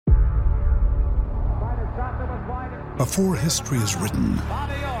Before history is written,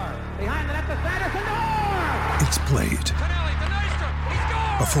 it's played.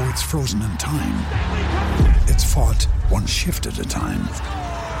 Before it's frozen in time, it's fought one shift at a time.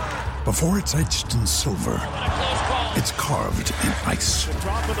 Before it's etched in silver, it's carved in ice.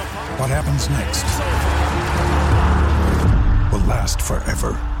 What happens next will last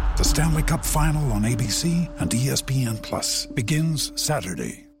forever. The Stanley Cup Final on ABC and ESPN Plus begins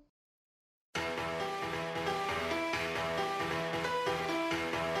Saturday.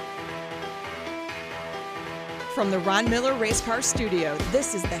 From the Ron Miller Race Car Studio,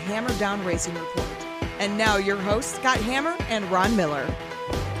 this is the Hammer Down Racing Report. And now your hosts, Scott Hammer and Ron Miller.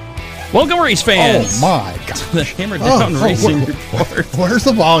 Welcome, race fans. Oh, my God. The Hammer Down Racing Report. Where's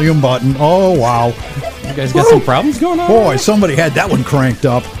the volume button? Oh, wow. You guys got some problems going on? Boy, somebody had that one cranked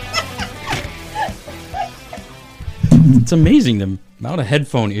up. It's amazing the amount of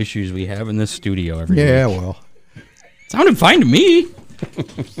headphone issues we have in this studio every day. Yeah, well. It sounded fine to me.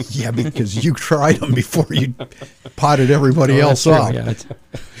 Yeah, because you tried them before you potted everybody else up. Yeah,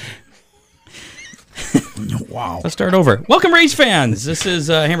 Wow. let's start over. Welcome, race fans. This is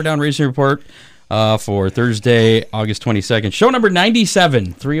Hammer Down Racing Report for Thursday, August 22nd. Show number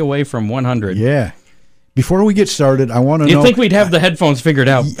 97, 3 away from 100. Yeah. Before we get started, I want to know... You'd think we'd have the headphones figured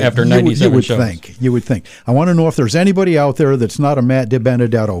out after 97 shows. You would think. I want to know if there's anybody out there that's not a Matt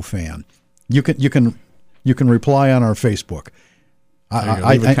DiBenedetto fan. You can reply on our Facebook.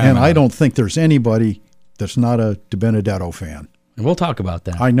 I don't think there's anybody that's not a DiBenedetto fan. And we'll talk about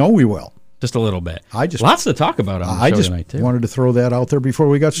that. I know we will. Just a little bit. Lots to talk about on the show tonight, too. Wanted to throw that out there before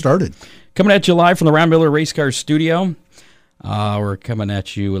we got started. Coming at you live from the Ron Miller Race Car Studio. We're coming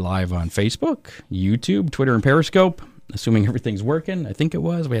at you live on Facebook, YouTube, Twitter, and Periscope, assuming everything's working. I think it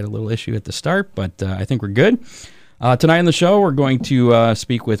was. We had a little issue at the start, but I think we're good. Tonight on the show, we're going to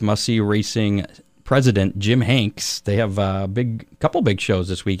speak with Must See Racing President Jim Hanks. They have a couple big shows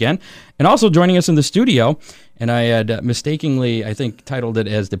this weekend. And also joining us in the studio, and I had mistakenly, I think, titled it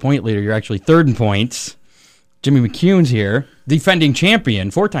as the point leader. You're actually third in points. Jimmy McCune's here, defending champion,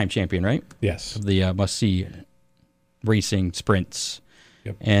 4-time champion, right? Yes. Of the Must See Racing Sprints.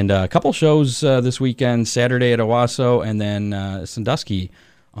 Yep. And a couple shows this weekend, Saturday at Owasso, and then Sandusky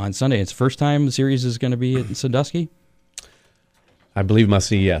on Sunday. It's the first time the series is going to be at Sandusky? I believe Must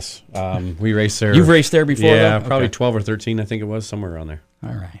See, yes. We raced there. You've raced there before? Yeah, though? probably Okay. 12 or 13, I think it was, somewhere around there.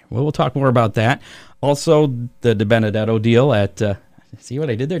 All right. Well, we'll talk more about that. Also, the DiBenedetto deal at, see what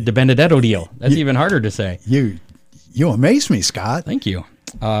I did there? DiBenedetto deal. That's even harder to say. You amaze me, Scott. Thank you.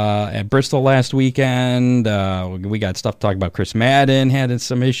 At Bristol last weekend, we got stuff to talk about. Chris Madden had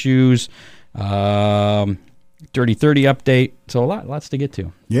some issues. Dirty 30 update. So lots to get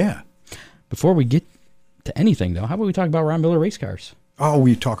to. Yeah. Before we get to anything, though, how about we talk about Ron Miller race cars? Oh,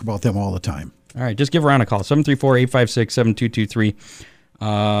 we talk about them all the time. All right, just give Ron a call, 734-856-7223.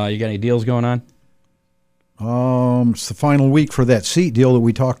 You got any deals going on? It's the final week for that seat deal that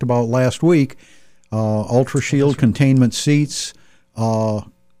we talked about last week. Ultra Shield containment seats,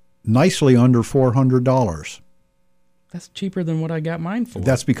 nicely under $400. That's cheaper than what I got mine for.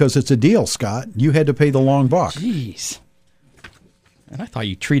 That's because it's a deal, Scott. You had to pay the long buck. Jeez. And I thought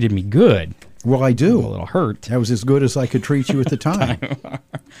you treated me good. Well, I do. I'm a little hurt. That was as good as I could treat you at the time.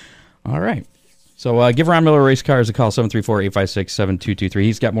 All right. So give Ron Miller Race Cars a call, 734-856-7223.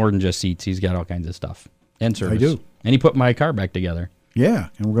 He's got more than just seats. He's got all kinds of stuff and service. I do. And he put my car back together. Yeah,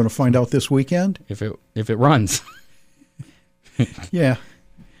 and we're going to find out this weekend. If it runs. Yeah.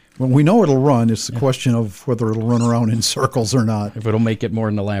 Well, we know it'll run. It's the question of whether it'll run around in circles or not. If it'll make it more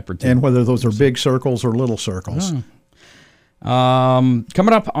than a lap or two. And whether those are big circles or little circles.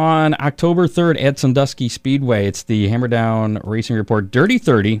 Coming up on October 3rd at Sandusky Speedway, it's the Hammer Down Racing Report Dirty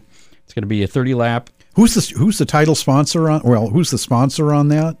 30. It's going to be a 30-lap. Who's the title sponsor on? Well, who's the sponsor on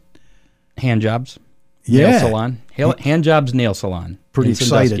that? Hand Jobs. Yeah. Nail Salon. Hand Jobs Nail Salon. Pretty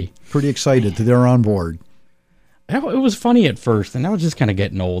excited. Sandusky. Pretty excited that they're on board. It was funny at first, and now it's just kind of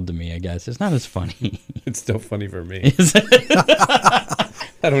getting old to me, I guess. It's not as funny. It's still funny for me. Is it?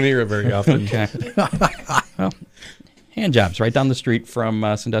 I don't hear it very often. Okay. Well, Hand Jobs, right down the street from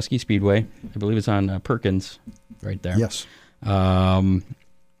Sandusky Speedway. I believe it's on Perkins, right there. Yes. I'm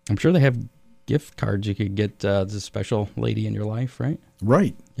sure they have gift cards you could get the special lady in your life, right?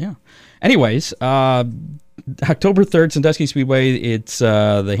 Right. Yeah. Anyways, October 3rd, Sandusky Speedway. It's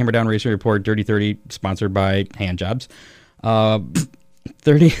the Hammer Down Racing Report Dirty 30, sponsored by Hand Jobs.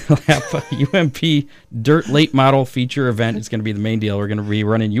 30-lap UMP Dirt Late Model feature event is going to be the main deal. We're going to be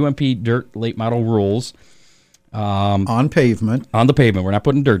running UMP Dirt Late Model rules. On pavement. On the pavement. We're not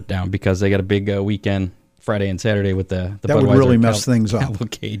putting dirt down because they got a big weekend Friday and Saturday with the that would really mess things up.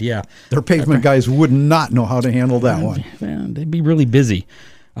 Cavalcade, yeah. Their pavement guys would not know how to handle that one. Man, they'd be really busy.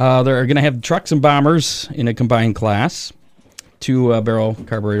 They're going to have trucks and bombers in a combined class. 2-barrel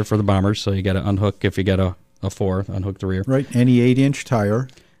carburetor for the bombers, so you got to unhook if you got a 4, unhook the rear. Right, any 8-inch tire.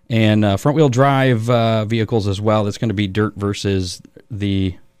 And front-wheel drive vehicles as well. That's going to be dirt versus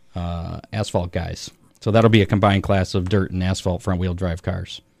the asphalt guys. So that'll be a combined class of dirt and asphalt front-wheel drive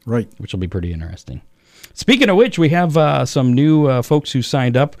cars. Right. Which will be pretty interesting. Speaking of which, we have some new folks who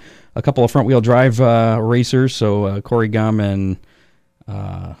signed up, a couple of front-wheel drive racers. So Corey Gum and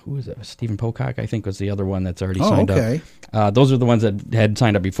who was that? Stephen Pocock, I think, was the other one that's already signed up. Those are the ones that had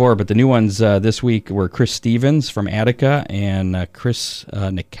signed up before, but the new ones this week were Chris Stevens from Attica and Chris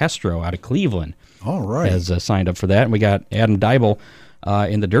Nicastro out of Cleveland. All right. Has signed up for that. And we got Adam Deibel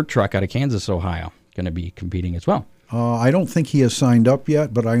in the dirt truck out of Kansas, Ohio, going to be competing as well. I don't think he has signed up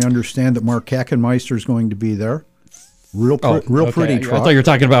yet, but I understand that Mark Kackenmeister is going to be there. Real pretty truck. I thought you were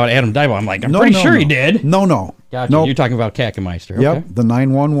talking about Adam Deibel. I'm like, I'm pretty sure he did. No. Gotcha. Nope. You're talking about Kackenmeister. Okay. Yep, the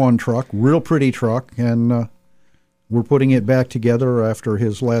 911 truck. Real pretty truck, and we're putting it back together after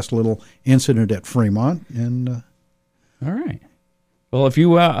his last little incident at Fremont. And all right. Well, if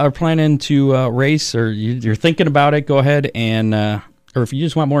you are planning to race or you're thinking about it, go ahead and, or if you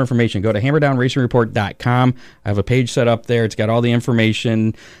just want more information, go to hammerdownracingreport.com. I have a page set up there. It's got all the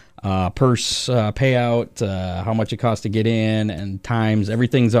information, purse payout, how much it costs to get in, and times.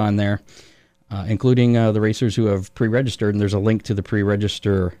 Everything's on there, including the racers who have pre-registered. And there's a link to the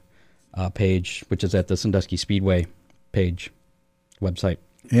pre-register page, which is at the Sandusky Speedway page website.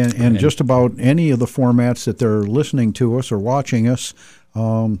 And just about any of the formats that they're listening to us or watching us,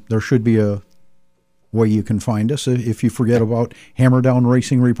 there should be a way you can find us if you forget about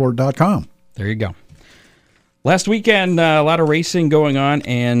hammerdownracingreport.com. There you go. Last weekend, a lot of racing going on,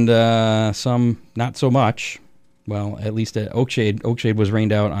 and some not so much. Well, at least at Oakshade. Oakshade was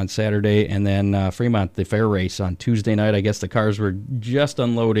rained out on Saturday, and then Fremont, the fair race on Tuesday night. I guess the cars were just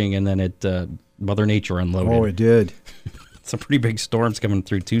unloading, and then Mother Nature unloaded. Oh, it did. Some pretty big storms coming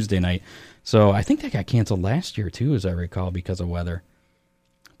through Tuesday night. So I think that got canceled last year, too, as I recall, because of weather.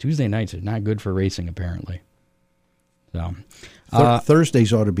 Tuesday nights are not good for racing, apparently. So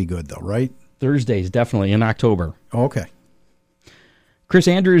Thursdays ought to be good, though, right? Thursdays, definitely, in October. Okay. Chris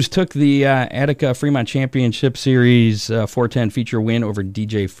Andrews took the Attica Fremont Championship Series 410 feature win over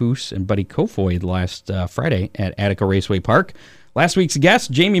DJ Foose and Buddy Kofoid last Friday at Attica Raceway Park. Last week's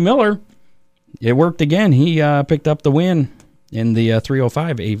guest, Jamie Miller, it worked again. He picked up the win in the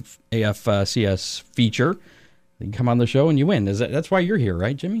 305 AFCS feature. You can come on the show and you win. That's why you're here,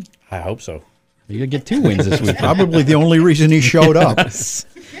 right, Jimmy? I hope so. You'll get 2 wins this week. Probably the only reason he showed up.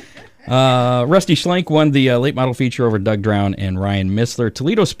 Rusty Schlenk won the late model feature over Doug Drown and Ryan Missler.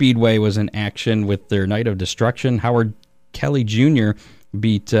 Toledo Speedway was in action with their Night of Destruction. Howard Kelly Jr.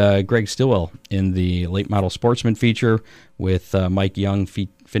 beat Greg Stillwell in the late model sportsman feature with Mike Young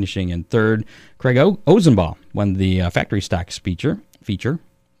finishing in third. Craig Ozenbaugh won the factory stocks feature.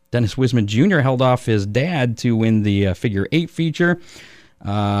 Dennis Wisman Jr. held off his dad to win the figure 8 feature.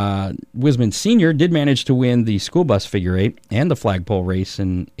 Wisman Sr. did manage to win the school bus figure 8 and the flagpole race,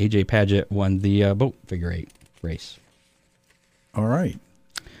 and A.J. Paget won the boat figure 8 race. All right.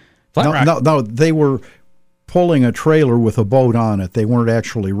 No, they were pulling a trailer with a boat on it. They weren't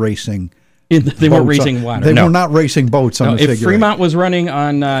actually racing. They weren't racing water. They were not racing boats on the figure 8. If Fremont was running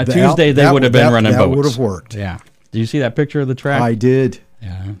on Tuesday, they would have been running boats. That would have worked. Yeah. Did you see that picture of the track? I did.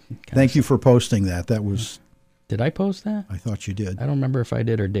 Yeah. Thank you for posting that. That was... Did I post that? I thought you did. I don't remember if I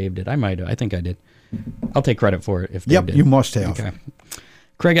did or Dave did. I might have. I think I did. I'll take credit for it if Dave did. You must have. Okay.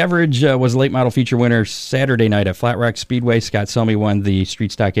 Craig Everidge was a late model feature winner Saturday night at Flat Rock Speedway. Scott Selmy won the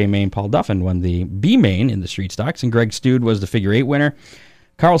Street Stock A main. Paul Duffin won the B main in the Street Stocks, and Greg Stude was the figure 8 winner.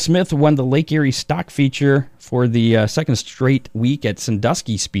 Carl Smith won the Lake Erie Stock feature for the second straight week at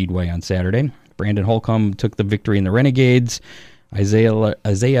Sandusky Speedway on Saturday. Brandon Holcomb took the victory in the Renegades.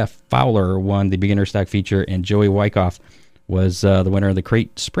 Isaiah Fowler won the beginner stock feature, and Joey Wyckoff was the winner of the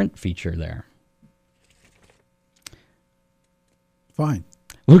crate sprint feature there. Fine.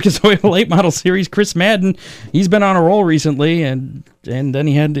 Lucas Oil Late Model Series, Chris Madden, he's been on a roll recently, and then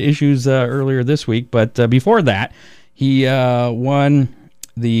he had issues earlier this week. But before that, he won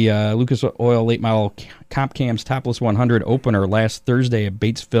the Lucas Oil Late Model Comp Cams Topless 100 opener last Thursday at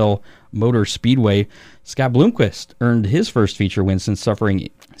Batesville Motor Speedway. Scott Bloomquist earned his first feature win since suffering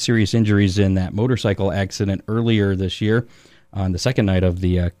serious injuries in that motorcycle accident earlier this year on the second night of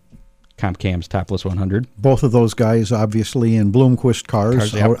the Comp Cams Topless 100. Both of those guys obviously in Bloomquist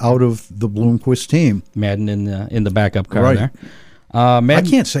cars, yep. out of the Bloomquist team. Madden in the backup car right there. I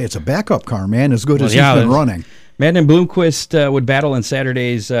can't say it's a backup car, man, as good as he's been running. Madden and Bloomquist would battle in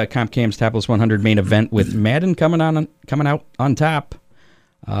Saturday's Comp Cam's Topless 100 main event, with Madden coming out on top.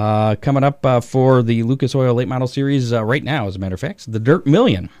 Coming up for the Lucas Oil Late Model Series right now, as a matter of fact, the Dirt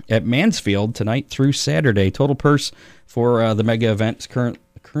Million at Mansfield tonight through Saturday. Total purse for the mega event is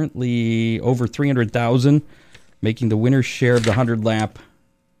currently over $300,000, making the winner's share of the 100-lap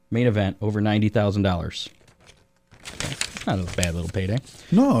main event over $90,000. It's not a bad little payday.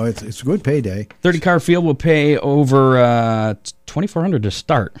 No, it's a good payday. 30-car field will pay over $2,400 to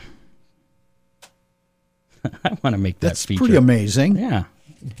start. I want to make that That's feature. pretty amazing. Yeah,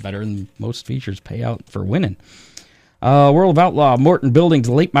 better than most features pay out for winning. World of Outlaw, Morton Buildings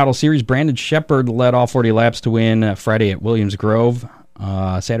Late Model Series. Brandon Shepard led all 40 laps to win Friday at Williams Grove.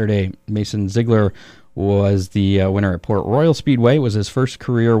 Saturday, Mason Ziegler was the winner at Port Royal Speedway. It was his first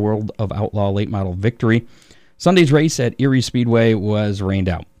career World of Outlaw Late Model victory. Sunday's race at Erie Speedway was rained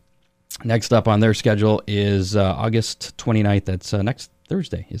out. Next up on their schedule is August 29th. That's next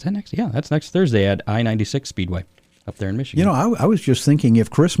Thursday. Is that next? Yeah, that's next Thursday at I-96 Speedway up there in Michigan. You know, I was just thinking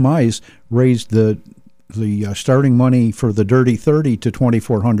if Chris Mize raised the starting money for the Dirty 30 to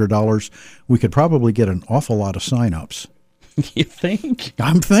 $2,400, we could probably get an awful lot of sign-ups. You think?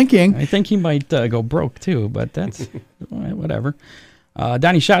 I'm thinking. I think he might go broke too, but that's whatever.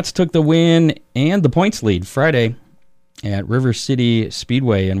 Donnie Schatz took the win and the points lead Friday at River City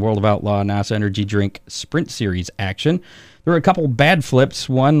Speedway in World of Outlaw NASA Energy Drink Sprint Series action. There were a couple bad flips,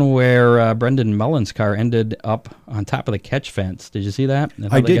 one where Brendan Mullen's car ended up on top of the catch fence. Did you see that?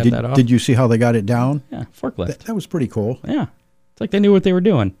 I did. Did you see how they got it down? Yeah, forklift. That was pretty cool. Yeah, it's like they knew what they were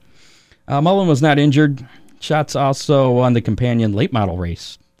doing. Mullen was not injured. Schatz also won the companion late model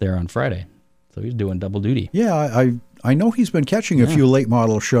race there on Friday, so he's doing double duty. Yeah, I know he's been catching a few late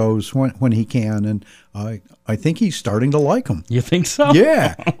model shows when he can, and I think he's starting to like them. You think so?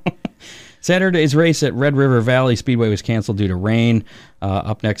 Yeah. Saturday's race at Red River Valley Speedway was canceled due to rain.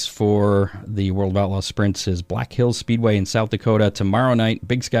 Up next for the World of Outlaw Sprints is Black Hills Speedway in South Dakota tomorrow night,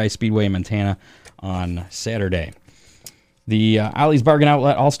 Big Sky Speedway in Montana on Saturday. The Ollie's Bargain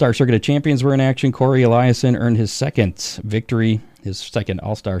Outlet All-Star Circuit of Champions were in action. Corey Eliason earned his second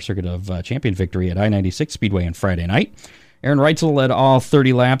All-Star Circuit of Champion victory at I-96 Speedway on Friday night. Aaron Reitzel led all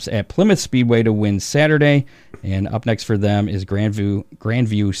 30 laps at Plymouth Speedway to win Saturday. And up next for them is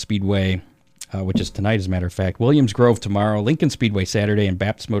Grandview Speedway, which is tonight, as a matter of fact. Williams Grove tomorrow, Lincoln Speedway Saturday, and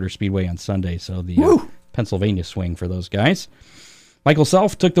Baptist Motor Speedway on Sunday. So the Pennsylvania swing for those guys. Michael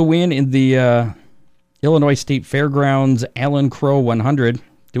Self took the win in the Illinois State Fairgrounds Allen Crow 100,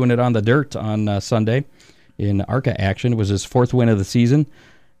 doing it on the dirt on Sunday in ARCA action. It was his fourth win of the season.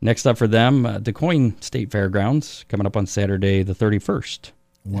 Next up for them, DeQuoin State Fairgrounds, coming up on Saturday the 31st.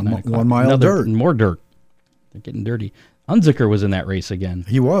 1 mile dirt. More dirt. They're getting dirty. Unzicker was in that race again.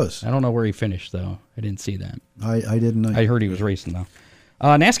 He was. I don't know where he finished, though. I didn't see that. I didn't. I heard he was racing, though.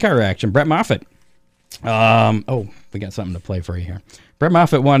 NASCAR action. Brett Moffitt. We got something to play for you here. Brett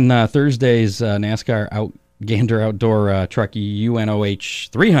Moffitt won Thursday's NASCAR Gander Outdoor Truck UNOH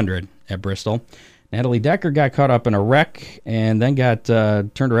 300 at Bristol. Natalie Decker got caught up in a wreck and then got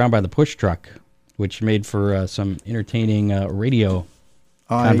turned around by the push truck, which made for some entertaining radio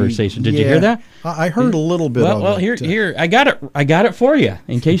conversation. Did you hear that? I heard a little bit of it. Well, here I got it for you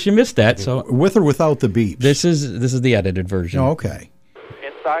in case you missed that. So with or without the beeps. This is the edited version. Oh, okay.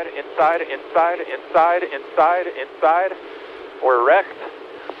 Inside. We're wrecked.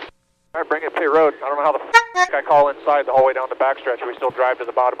 All right, bring it Pay Road. I don't know how the I call inside the whole way down the backstretch. We still drive to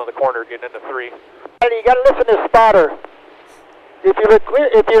the bottom of the corner, getting into 3. You got to listen to the spotter. If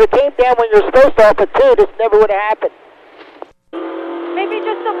you came down when you're supposed to off at 2, this never would have happened. Maybe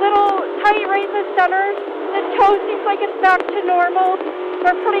just a little tight right in the center. The toe seems like it's back to normal.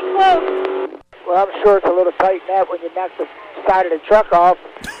 We're pretty close. Well, I'm sure it's a little tight now when you knock the side of the truck off.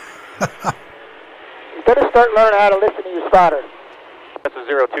 You better start learning how to listen to your spotter. That's a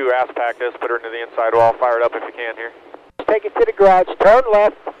 02 ass pack. Just put her into the inside wall. Fire it up if you can here. Take it to the garage. Turn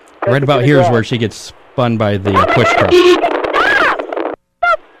left. Right about here is where she gets spun by the push truck.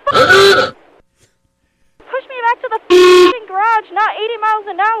 Stop! Push me back to the f***ing garage, not 80 miles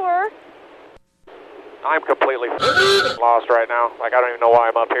an hour. I'm completely lost right now. Like, I don't even know why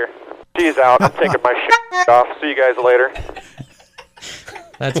I'm up here. She's out. I'm taking my shit off. See you guys later.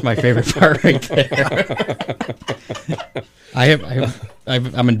 That's my favorite part right there.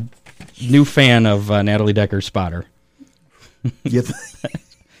 I'm a new fan of Natalie Decker's spotter.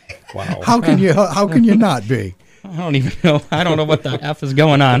 Wow. How can you not be? I don't even know. I don't know what the F is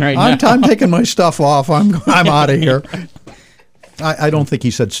going on right now. I'm taking my stuff off. I'm out of here. I don't think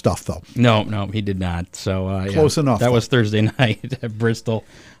he said stuff, though. No, he did not. So Close enough. That was Thursday night at Bristol.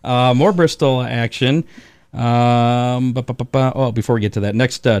 More Bristol action. Before we get to that,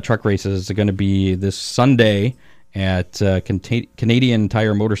 next truck races are going to be this Sunday at Canadian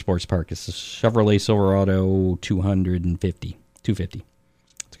Tire Motorsports Park. It's the Chevrolet Silverado 250.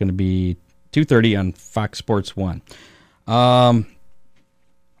 It's going to be 2:30 on Fox Sports 1.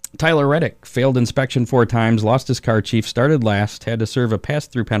 Tyler Reddick failed inspection 4 times, lost his car chief, started last, had to serve a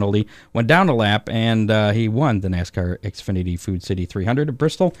pass-through penalty, went down a lap, and he won the NASCAR Xfinity Food City 300 at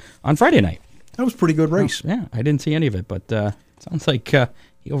Bristol on Friday night. That was a pretty good race. Yeah, I didn't see any of it, but sounds like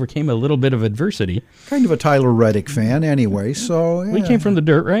he overcame a little bit of adversity. Kind of a Tyler Reddick fan anyway, so... Yeah. We came from the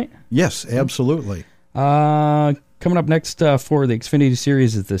dirt, right? Yes, absolutely. Coming up next for the Xfinity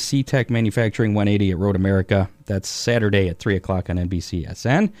Series is the C-Tech Manufacturing 180 at Road America. That's Saturday at 3 o'clock on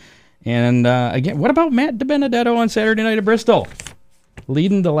NBCSN. And again, what about Matt DiBenedetto on Saturday night at Bristol?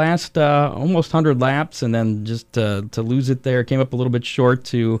 Leading the last almost 100 laps, and then just to lose it there, came up a little bit short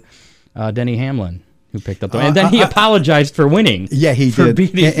to Denny Hamlin, who picked up the win. And then he apologized for winning. Yeah, he did.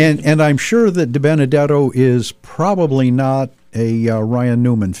 And I'm sure that DiBenedetto is probably not a Ryan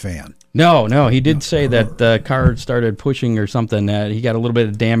Newman fan. No, he did say that the car started pushing or something. He got a little bit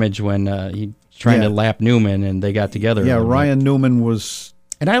of damage when he trying to lap Newman, and they got together. Yeah, Ryan Newman was...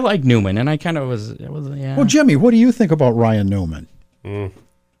 And I like Newman, and I kind of was. Well, Jimmy, what do you think about Ryan Newman?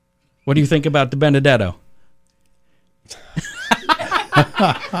 What do you think about DiBenedetto?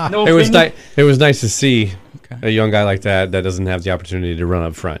 No, it was nice to see a young guy like that doesn't have the opportunity to run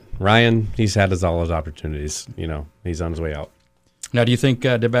up front. Ryan, he's had all his opportunities. He's on his way out. Now, do you think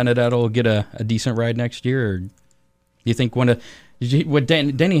DiBenedetto will get a decent ride next year, or do you think what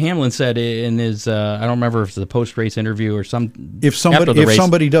Denny Hamlin said in his I don't remember if it's the post-race interview or some. If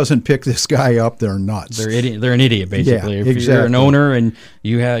somebody doesn't pick this guy up, they're nuts. They're an idiot, basically. Yeah, if exactly. You're an owner and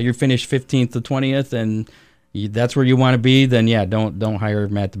you finish 15th to 20th and that's where you want to be, then don't hire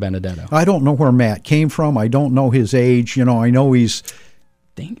Matt DiBenedetto. I don't know where Matt came from. I don't know his age. I know he's.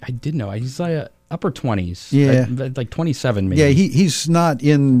 I did know he's like upper 20s. Yeah, like 27 maybe. Yeah, he's not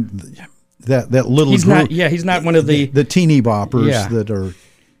in that little he's group. He's not one of the teeny boppers that are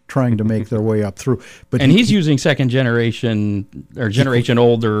trying to make their way up through. But he's using second generation or generation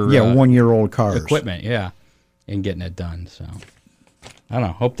older 1-year-old cars equipment, and getting it done. So I don't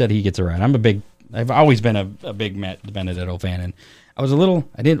know. Hope that he gets a ride. I've always been a big Matt DiBenedetto fan, and I was a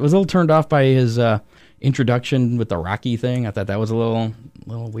little turned off by his introduction with the Rocky thing. I thought that was a little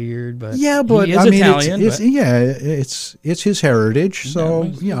weird, but he is Italian. It's his heritage,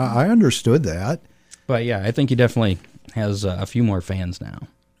 so I understood that. But I think he definitely has a few more fans now.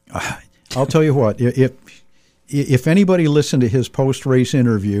 I'll tell you what, if anybody listened to his post-race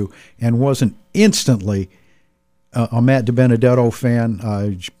interview and wasn't instantly a Matt DiBenedetto fan,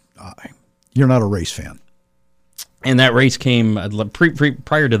 you're not a race fan. And that race came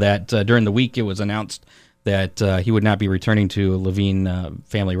prior to that. During the week, it was announced that he would not be returning to Levine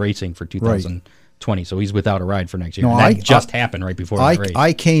Family Racing for 2020. So he's without a ride for next year. No, that just happened right before the race.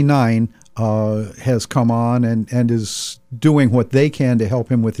 IK9 has come on and is doing what they can to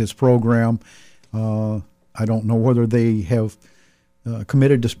help him with his program. I don't know whether they have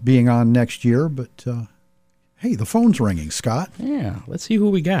committed to being on next year, but... Hey, the phone's ringing, Scott. Yeah, let's see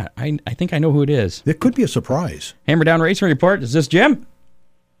who we got. I think I know who it is. It could be a surprise. Hammer Down Racing Report. Is this Jim?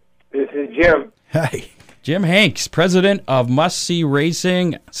 This is Jim. Hey. Jim Hanks, president of Must See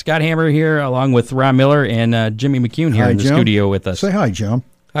Racing. Scott Hammer here, along with Ron Miller and Jimmy McCune here in the studio with us. Say hi, Jim.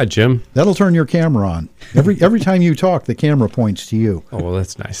 Hi, Jim. That'll turn your camera on. Every time you talk, the camera points to you. Oh, well,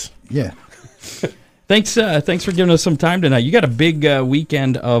 that's nice. Yeah. Thanks for giving us some time tonight. You got a big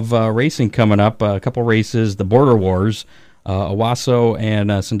weekend of racing coming up. A couple races, the Border Wars, Owasso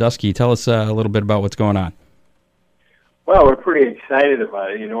and Sandusky. Tell us a little bit about what's going on. Well, we're pretty excited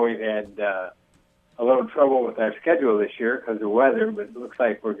about it. We've had a little trouble with our schedule this year because of weather, but it looks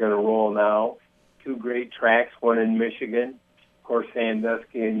like we're going to roll now. 2 great tracks, one in Michigan, of course,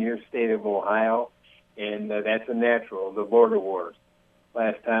 Sandusky in your state of Ohio, and that's a natural, the Border Wars.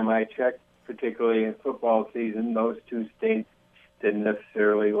 Last time I checked, particularly in football season, those 2 states didn't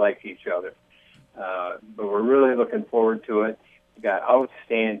necessarily like each other. But we're really looking forward to it. We've got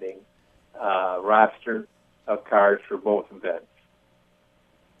outstanding roster of cars for both events.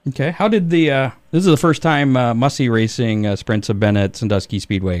 Okay. How did this is the first time Must-See Racing sprints have been at Sandusky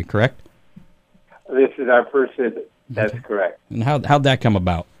Speedway, correct? This is our first visit. That's correct. And how'd that come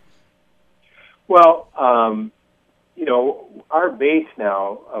about? Well, our base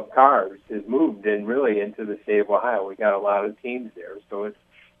now of cars has moved in really into the state of Ohio. We got a lot of teams there, so it's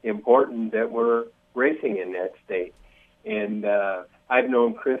important that we're racing in that state. And I've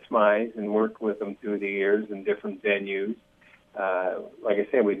known Chris Mize and worked with him through the years in different venues. Like I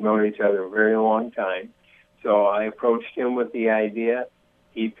said, we've known each other a very long time. So I approached him with the idea.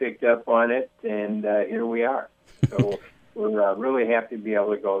 He picked up on it, and here we are. So we're really happy to be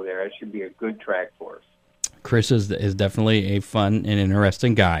able to go there. It should be a good track for us. Chris is definitely a fun and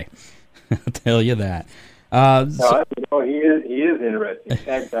interesting guy. I'll tell you that. He is interesting. In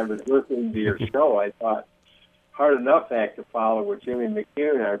fact, I was listening to your show. I thought, hard enough act to follow with Jimmy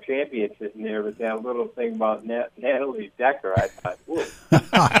McCune, our champion, sitting there with that little thing about Natalie Decker. I thought, whoa.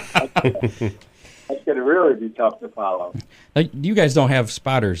 That's going to really be tough to follow. You guys don't have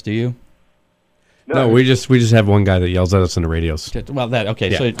spotters, do you? No, we just have one guy that yells at us in the radios. Well, okay.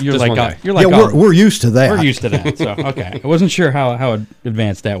 Yeah, so you're like we're used to that. We're used to that. So okay, I wasn't sure how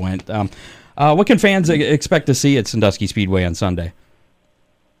advanced that went. What can fans expect to see at Sandusky Speedway on Sunday?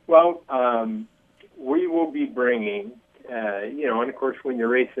 Well, we will be bringing, and of course, when you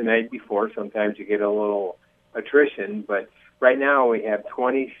race the night before, sometimes you get a little attrition. But right now, we have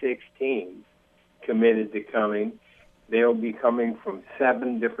 26 teams committed to coming. They'll be coming from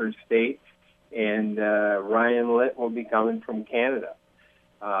 7 different states. And Ryan Litt will be coming from Canada.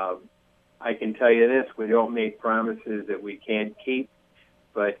 I can tell you this, we don't make promises that we can't keep,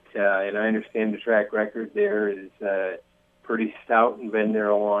 but and I understand the track record there is pretty stout and been there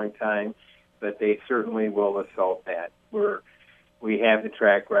a long time, but they certainly will assault that. We have the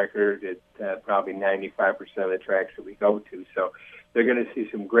track record at probably 95% of the tracks that we go to, so they're going to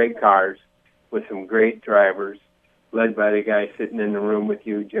see some great cars with some great drivers, led by the guy sitting in the room with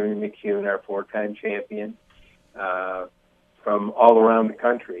you, Jimmy McCune, our 4-time champion, from all around the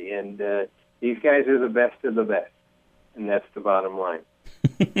country. And these guys are the best of the best, and that's the bottom line.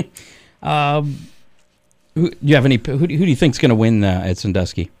 Who do you think's going to win at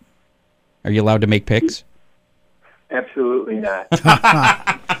Sandusky? Are you allowed to make picks? Absolutely not.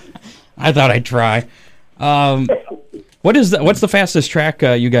 I thought I'd try. What's the fastest track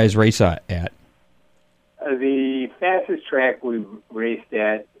you guys race at? The fastest track we raced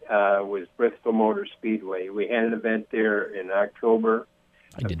at was Bristol Motor Speedway. We had an event there in October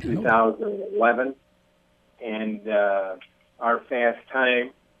of 2011, and our fast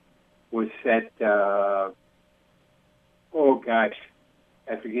time was set, I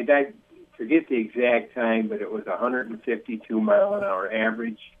forget the exact time, but it was 152 mile an hour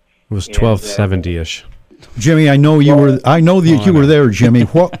average. It was 1270-ish. Jimmy, I know you were. I know that you were there, Jimmy.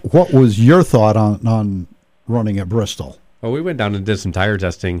 What was your thought on running at Bristol? Well, we went down and did some tire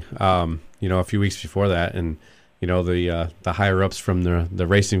testing, a few weeks before that, and the higher ups from the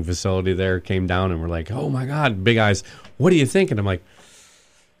racing facility there came down and were like, "Oh my God, Big Eyes, what do you think?" And I'm like,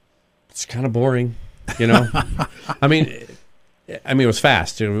 "It's kind of boring, I mean, it was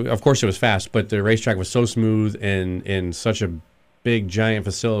fast. Of course, it was fast, but the racetrack was so smooth and in such a big, giant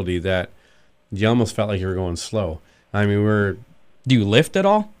facility that you almost felt like you were going slow. I mean, Do you lift at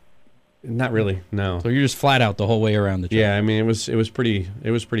all? Not really, no. So you're just flat out the whole way around the track. Yeah, I mean, it was pretty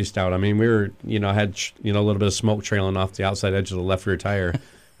stout. I mean, we were, had a little bit of smoke trailing off the outside edge of the left rear tire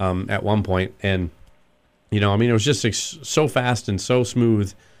at one point, and it was just so fast and so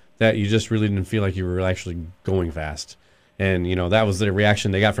smooth that you just really didn't feel like you were actually going fast. And that was the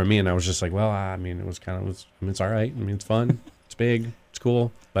reaction they got from me, and I was just like, well, it's all right. I mean, it's fun, it's big, it's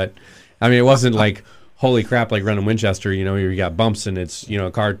cool, but I mean, it wasn't like, holy crap, like running Winchester, you got bumps and it's, a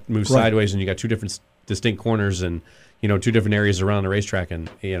car moves sideways and you got 2 different distinct corners and, 2 different areas around the racetrack. And,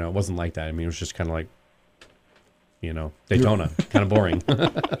 it wasn't like that. I mean, it was just kind of like, Daytona, kind of boring.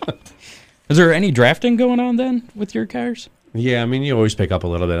 Is there any drafting going on then with your cars? Yeah, I mean, you always pick up a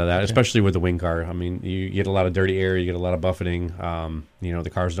little bit of that, especially with the wing car. I mean, you get a lot of dirty air, you get a lot of buffeting.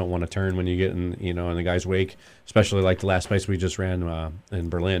 The cars don't want to turn when you get in, in the guy's wake, especially like the last place we just ran in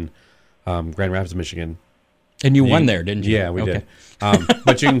Berlin. Grand Rapids, Michigan. And you won there, didn't you? Yeah, we did.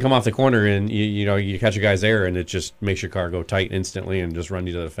 But you can come off the corner and you catch a guy's air and it just makes your car go tight instantly and just run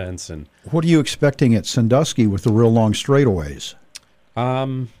you to the fence. And what are you expecting at Sandusky with the real long straightaways?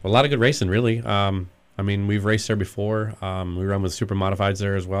 A lot of good racing, really. I mean, we've raced there before. We run with super modifieds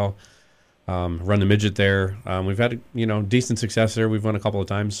there as well. Run the midget there. We've had decent success there. We've won a couple of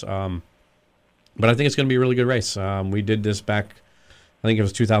times. But I think it's going to be a really good race. We did this back, I think it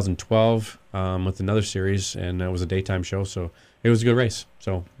was 2012 with another series, and it was a daytime show, so it was a good race.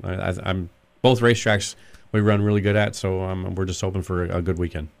 So I'm both racetracks we run really good at, so we're just hoping for a good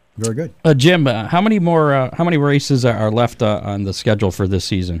weekend. Very good. Jim, how many races are left on the schedule for this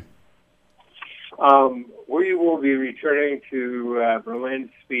season? We will be returning to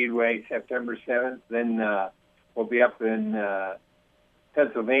Berlin Speedway September 7th. Then we'll be up in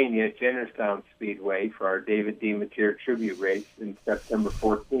Pennsylvania at Jennerstown Speedway for our David D. Mateer tribute race in September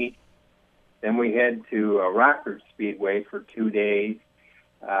 14th. Then we head to Rockford Speedway for 2 days.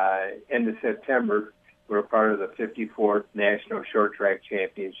 End of September, we're a part of the 54th National Short Track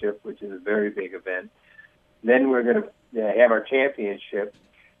Championship, which is a very big event. Then we're going to have our championship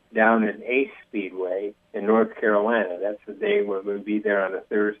down at Ace Speedway in North Carolina. That's the day we're going to be there on a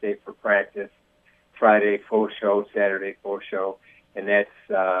Thursday for practice, Friday full show, Saturday full show, and that's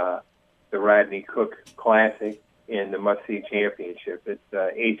the Rodney Cook Classic and the Must-See Championship.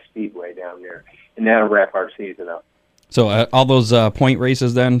 It's Ace Speedway down there, and that'll wrap our season up. So all those point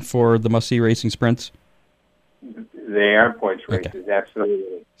races then for the Must-See Racing Sprints? They are points races, Okay.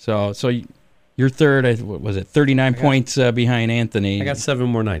 absolutely. So you're third. What was it? 39 points behind Anthony. I got 7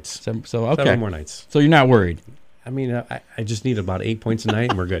 more nights. So okay. 7 more nights. So you're not worried. I mean, I just need about 8 points a night,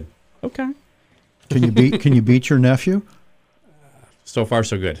 and we're good. Okay. Can you beat your nephew? So far,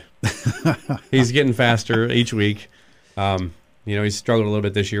 so good. He's getting faster each week. He's struggled a little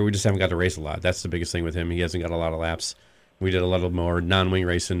bit this year. We just haven't got to race a lot. That's the biggest thing with him. He hasn't got a lot of laps. We did a little more non-wing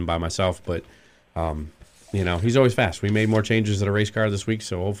racing by myself, but he's always fast. We made more changes at a race car this week,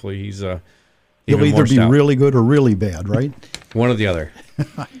 so hopefully he's He'll either be really good or really bad, right? One or the other.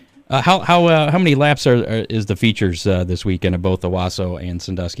 How many laps is the features this weekend of both Owasso and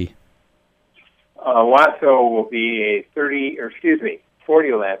Sandusky? Owasso will be a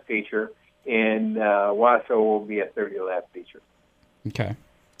 40-lap feature, and Owasso will be a 30-lap feature. Okay.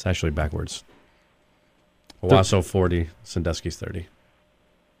 It's actually backwards. Owasso 40, Sandusky's 30.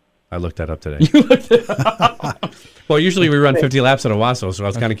 I looked that up today. You looked it up. Well, usually we run 50 laps at Owasso, so I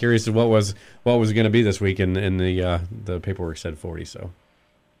was kind of curious what was going to be this week, and the paperwork said 40. So,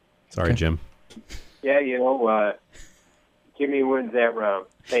 sorry, okay. Jim. Yeah, Jimmy wins that round.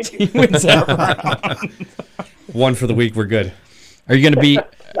 Thank you. He wins that round. One for the week. We're good. Are you going to be?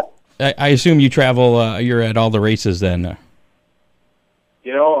 I assume you travel. You're at all the races then.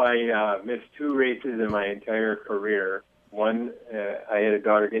 I missed 2 races in my entire career. One, I had a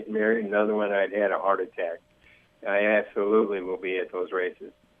daughter getting married. Another one, I'd had a heart attack. I absolutely will be at those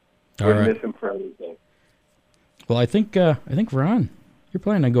races. Wouldn't miss them for anything. Well, I think Ron, you're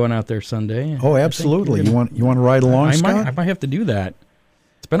planning on going out there Sunday. Oh, absolutely. You want to ride along, Scott? I might have to do that.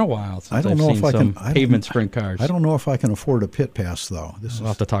 It's been a while since I've seen some pavement sprint cars. I don't know if I can afford a pit pass, though. I'll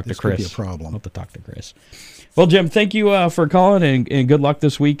have to talk to Chris. Could be a problem. I'll have to talk to Chris. Well, Jim, thank you for calling, and good luck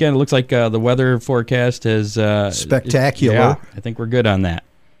this weekend. It looks like the weather forecast is spectacular. Yeah, I think we're good on that.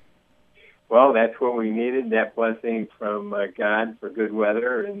 Well, that's what we needed, that blessing from God for good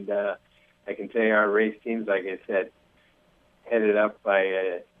weather. And I can tell you our race teams, like I said, headed up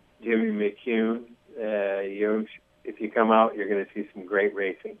by Jimmy McCune. If you come out, you're going to see some great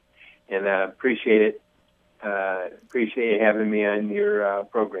racing. And appreciate it. Appreciate you having me on your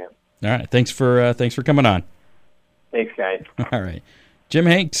program. All right. Thanks for coming on. Thanks, guys. All right. Jim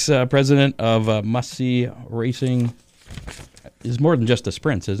Hanks, president of Must-See Racing. Is more than just the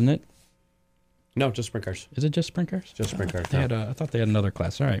sprints, isn't it? No, just sprint cars. Is it just sprint cars? Just sprint cars. I thought they had another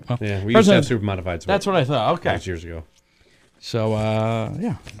class. All right. Well, yeah, we used to have super modifieds. That's what I thought. Okay. Years ago. So,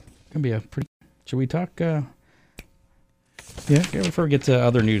 yeah, gonna be a pretty. Should we talk? Yeah. Before we get to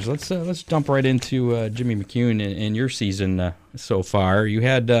other news, let's jump right into Jimmy McCune and your season so far. You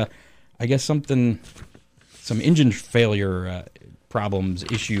had, I guess, some engine failure problems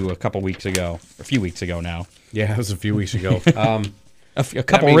issue a few weeks ago now. Yeah, it was a few weeks ago. A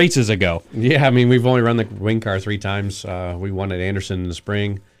couple races ago. Yeah, I mean, we've only run the wing car 3 times. We won at Anderson in the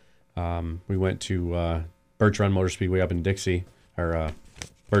spring. We went to Birch Run Motor Speedway up in Dixie, or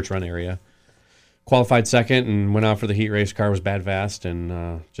Birch Run area. Qualified second and went out for the heat race. Car was bad fast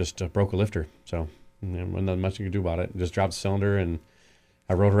and just broke a lifter. So wasn't much you could do about it. Just dropped the cylinder, and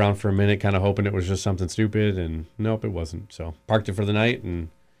I rode around for a minute kind of hoping it was just something stupid, and nope, it wasn't. So parked it for the night and,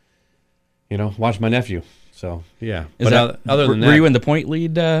 watched my nephew. So, yeah. Other than that. Were you in the point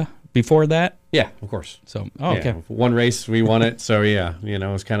lead before that? Yeah, of course. So, okay. One race, we won it. So, yeah, it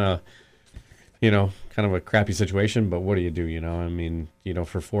was kind of a crappy situation, but what do you do, I mean,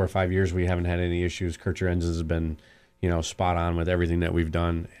 for 4 or 5 years, we haven't had any issues. Kircher Engines has been, spot on with everything that we've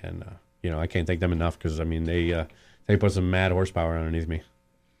done. And, I can't thank them enough because, I mean, they put some mad horsepower underneath me.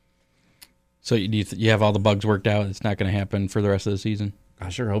 So you have all the bugs worked out? It's not going to happen for the rest of the season? I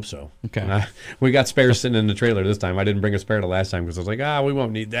sure hope so. Okay. We got spares sitting in the trailer this time. I didn't bring a spare the last time because I was like, we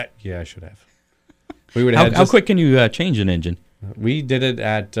won't need that. Yeah, I should have. We would have. How quick can you change an engine? We did it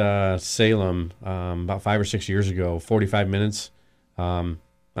at Salem about 5 or 6 years ago, 45 minutes. I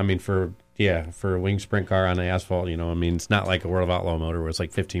mean, for a wing sprint car on the asphalt, it's not like a World of Outlaw motor where it's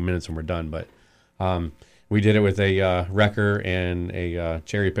like 15 minutes and we're done. But We did it with a wrecker and a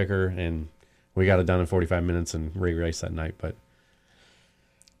cherry picker, and we got it done in 45 minutes and raced that night. But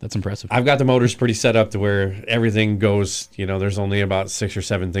that's impressive. I've got the motors pretty set up to where everything goes. There's only about 6 or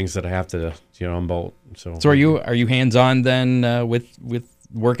 7 things that I have to unbolt. So are you hands on then with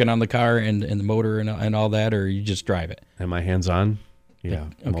working on the car and the motor and all that, or you just drive it? Am I hands on? Yeah,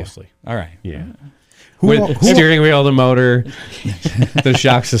 okay. Mostly. All right. Yeah. With steering wheel, the motor, the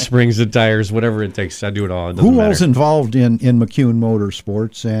shocks, the springs, the tires, whatever it takes, I do it all. It doesn't Who matter. all's involved in McCune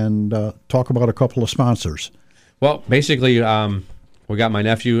Motorsports? And talk about a couple of sponsors. Well, basically, we got my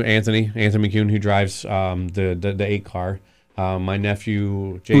nephew Anthony McCune, who drives the 8 car. My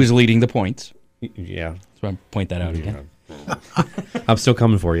nephew Jason, who's leading the points. Yeah, so I point that out again. I'm still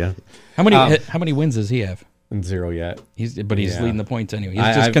coming for you. How many wins does he have? 0 yet. He's leading the points anyway. He's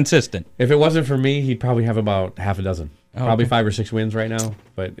just consistent. If it wasn't for me, he'd probably have about half a dozen. Probably okay. 5 or 6 wins right now.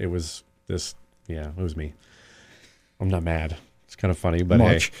 But it was this. Yeah, it was me. I'm not mad. It's kind of funny, but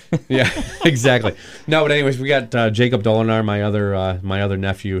Much. Hey, yeah, exactly. No, but anyways, we got Jacob Dolenar, my other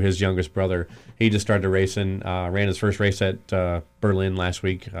nephew, his youngest brother. He just started racing. Ran his first race at Berlin last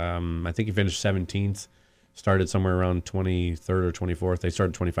week. I think he finished 17th. Started somewhere around 23rd or 24th. They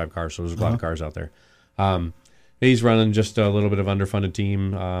started 25 cars, so there's a lot of cars out there. He's running just a little bit of underfunded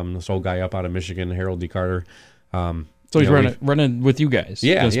team. This old guy up out of Michigan, Harold D. Carter. So he's running with you guys.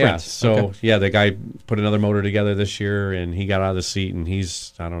 Yeah, yeah. So okay. yeah, the guy put another motor together this year, and he got out of the seat, and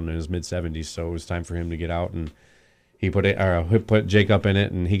he's in his mid-70s. So it was time for him to get out, and he put Jake up in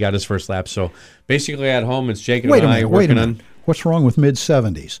it, and he got his first lap. So basically, at home, it's Jake and I working on. What's wrong with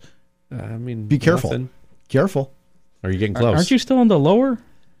mid-70s? Be careful. Nothing. Careful. Are you getting close? Aren't you still in the lower?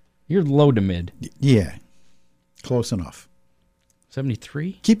 You're low to mid. Yeah, close enough.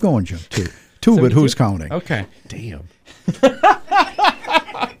 73. Keep going, Jim. Two, but who's counting? Okay. Damn.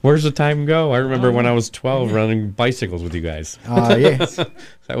 Where's the time go? I remember when I was 12 running bicycles with you guys. Yeah.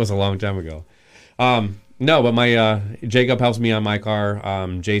 That was a long time ago. No, but my Jacob helps me on my car.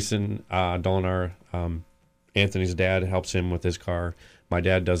 Jason Dolinar, Anthony's dad, helps him with his car. My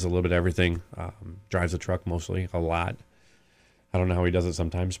dad does a little bit of everything. Drives the truck mostly, a lot. I don't know how he does it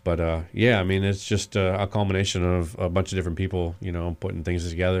sometimes, but yeah, I mean, it's just a culmination of a bunch of different people, putting things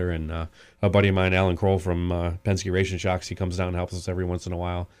together. And a buddy of mine, Alan Kroll from Penske Racing Shocks, he comes down and helps us every once in a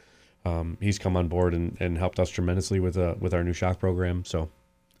while. He's come on board and helped us tremendously with our new shock program. So,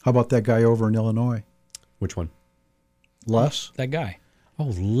 how about that guy over in Illinois? Which one? Les? That guy.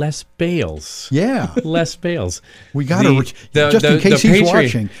 Oh, Les Bales. Yeah. Les Bales. We got to, just in case he's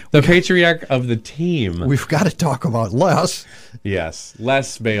watching. The patriarch of the team. We've got to talk about Les. Yes,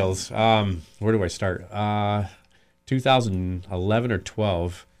 Les Bales. Where do I start? 2011 or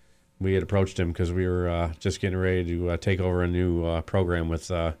 12, we had approached him because we were just getting ready to take over a new program with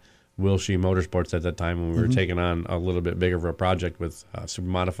Wilshire Motorsports at that time, when we were taking on a little bit bigger of a project with Super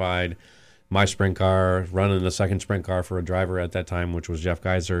Modified, my sprint car, running the second sprint car for a driver at that time, which was Jeff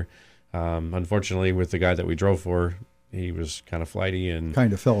Geiser. Unfortunately, with the guy that we drove for, he was kind of flighty and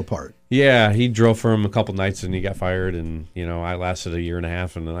kind of fell apart. Yeah, he drove for him a couple nights and he got fired. And I lasted a year and a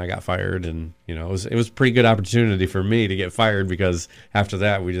half, and then I got fired. And it was a pretty good opportunity for me to get fired, because after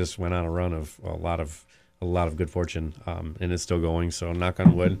that we just went on a run of a lot of good fortune, and it's still going. So knock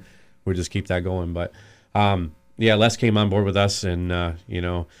on wood, we just keep that going. But yeah, Les came on board with us, and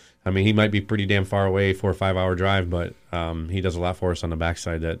I mean, he might be pretty damn far away, 4 or 5 hour drive, but he does a lot for us on the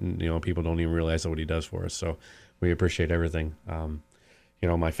backside that people don't even realize what he does for us. So we appreciate everything.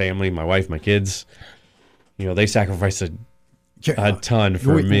 My family, my wife, my kids, they sacrifice a ton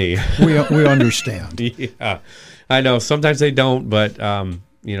for me. We understand. Yeah, I know. Sometimes they don't, but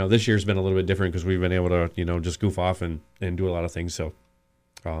this year's been a little bit different because we've been able to just goof off and do a lot of things. So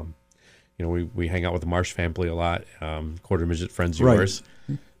we hang out with the Marsh family a lot, quarter midget friends of yours.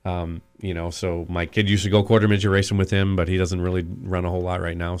 So my kid used to go quarter midget racing with him, but he doesn't really run a whole lot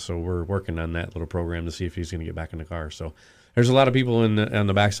right now. So we're working on that little program to see if he's going to get back in the car. So there's a lot of people on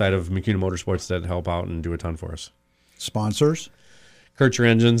the backside of McCune Motorsports that help out and do a ton for us. Sponsors? Kircher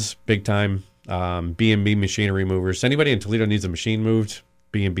Engines, big time. B&B Machinery Movers. Anybody in Toledo needs a machine moved,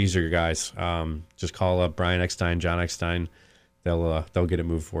 B&B's are your guys. Just call up Brian Eckstein, John Eckstein. They'll get it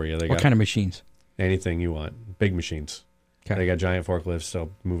moved for you. What kind of machines? Anything you want. Big machines. Okay. They got giant forkliifts. They'll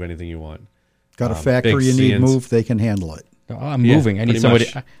move anything you want. Got a factory you need moved, they can handle it. Oh, I'm moving. I need somebody.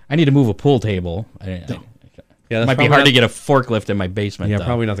 I need to move a pool table. It might be hard to get a forklift in my basement. Yeah, though.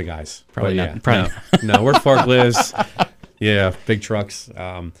 Probably not the guys. Probably not. Yeah. Probably no, we're forklifts. Yeah, big trucks.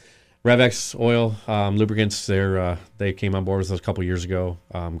 RevX Oil Lubricants. They came on board with us a couple years ago.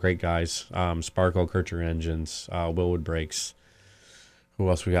 Great guys. Sparkle, Kircher Engines, Willwood Brakes. who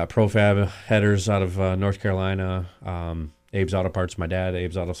else we got? Profab headers out of North Carolina. Abe's Auto Parts, my dad.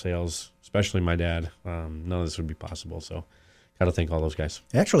 Abe's Auto Sales, especially my dad. None of this would be possible. So, got to thank all those guys.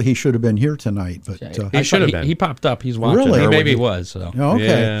 Actually, he should have been here tonight, but he should have been. He popped up. He's watching. Really? Or Maybe he was. So. Oh, okay.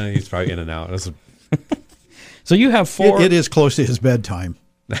 Yeah, he's probably in and out. So you have 4. It is close to his bedtime.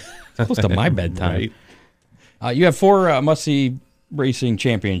 Close to my bedtime. Right. You have 4 must-see racing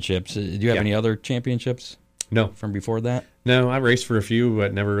championships. Do you have Yeah. any other championships? No. From before that? No, I raced for a few,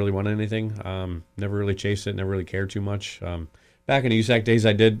 but never really won anything. Never really chased it. Never really cared too much. Back in the USAC days,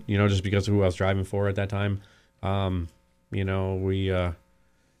 I did, just because of who I was driving for at that time. It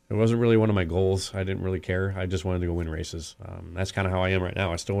wasn't really one of my goals. I didn't really care. I just wanted to go win races. That's kind of how I am right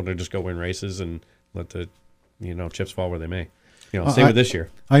now. I still want to just go win races and let the, chips fall where they may. Same with this year.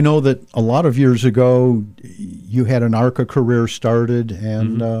 I know that a lot of years ago, you had an ARCA career started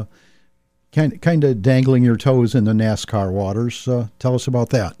and kind of dangling your toes in the NASCAR waters. Tell us about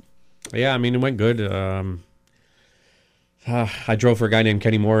that. Yeah, it went good. I drove for a guy named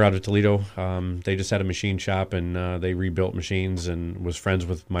Kenny Moore out of Toledo. They just had a machine shop, and they rebuilt machines, and was friends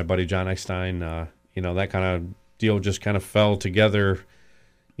with my buddy John Eckstein. That kind of deal just kind of fell together,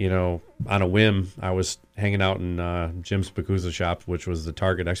 on a whim. I was hanging out in Jim Spacuzza's shop, which was the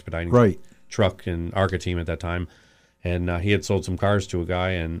Target expediting truck and ARCA team at that time. And he had sold some cars to a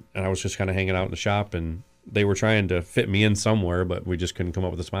guy, and I was just kind of hanging out in the shop, and they were trying to fit me in somewhere, but we just couldn't come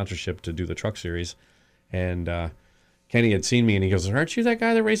up with a sponsorship to do the truck series. And Kenny had seen me, and he goes, "Aren't you that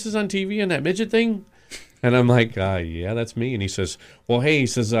guy that races on TV in that midget thing?" And I'm like, "Yeah, that's me." And he says, "Well, hey," he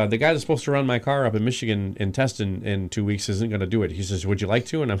says, "the guy that's supposed to run my car up in Michigan and test in 2 weeks isn't going to do it." He says, "Would you like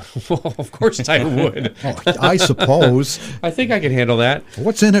to?" And I'm, "Well, of course I would." I suppose. I think I can handle that.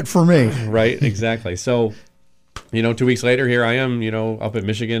 What's in it for me? Right, exactly. So, 2 weeks later, here I am, up in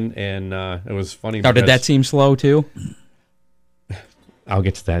Michigan, and it was funny. Now, did that seem slow too? I'll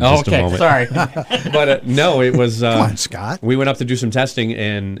get to that in just a moment. Sorry. But no, it was... Come on, Scott. We went up to do some testing,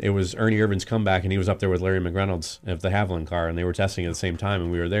 and it was Ernie Irvin's comeback, and he was up there with Larry McReynolds of the Haviland car, and they were testing at the same time, and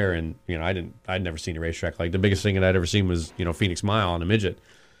we were there, and, I'd never seen a racetrack. Like, the biggest thing that I'd ever seen was, Phoenix Mile on a midget.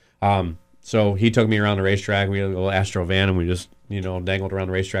 So he took me around the racetrack. We had a little Astro van, and we just, dangled around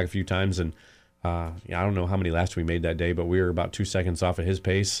the racetrack a few times, and I don't know how many laps we made that day, but we were about 2 seconds off of his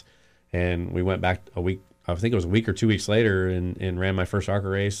pace, and we went back a week. I think it was a week or 2 weeks later, and ran my first ARCA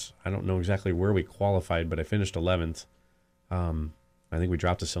race. I don't know exactly where we qualified, but I finished 11th. I think we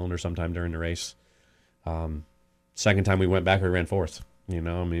dropped a cylinder sometime during the race. Second time we went back, we ran 4th.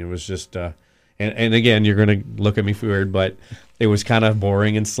 It was just... And again, you're going to look at me weird, but it was kind of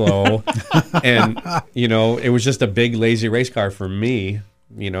boring and slow. And, it was just a big, lazy race car for me.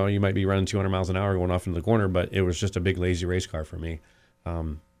 You might be running 200 miles an hour going off into the corner, but it was just a big, lazy race car for me.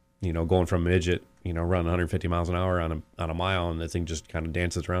 Going from midget, running 150 miles an hour on a mile, and the thing just kind of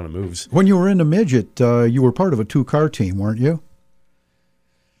dances around and moves. When you were in the midget, you were part of a 2-car team, weren't you?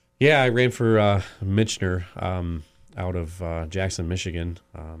 Yeah, I ran for Michener out of Jackson, Michigan.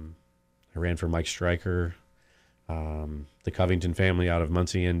 I ran for Mike Stryker, the Covington family out of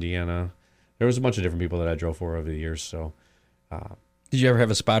Muncie, Indiana. There was a bunch of different people that I drove for over the years. So, did you ever have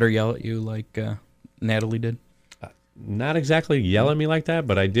a spotter yell at you like Natalie did? Not exactly yell at me like that,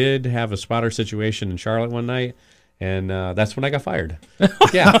 but I did have a spotter situation in Charlotte one night, and that's when I got fired.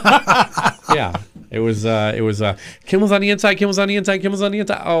 Yeah. It was Kim was on the inside, Kim was on the inside, Kim was on the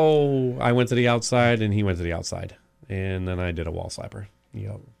inside. Oh, I went to the outside, and he went to the outside, and then I did a wall slapper.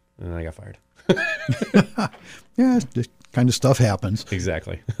 Yep. And I got fired. Yeah, this kind of stuff happens.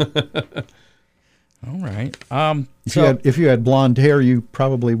 Exactly. All right. If you had blonde hair, you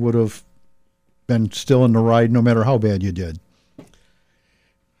probably would have been still in the ride no matter how bad you did.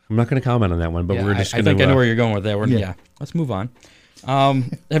 I'm not going to comment on that one, but we're just going to... I think I know where you're going with that. Yeah. Let's move on.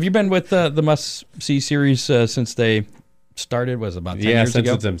 Have you been with the Must-See series since they started? Was it about 10 years ago? Yeah, since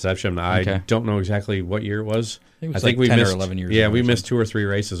its inception. I don't know exactly what year it was. I think we 10 or 11 years ago. Yeah, we missed 2 or 3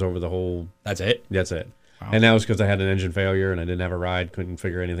 races over the whole... That's it? That's it. Wow. And that was because I had an engine failure and I didn't have a ride, couldn't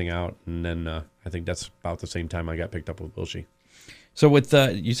figure anything out. And then I think that's about the same time I got picked up with Wilshie. So with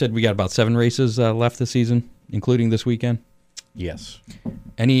you said we got about 7 races left this season, including this weekend? Yes.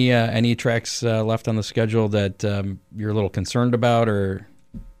 Any tracks left on the schedule that you're a little concerned about, or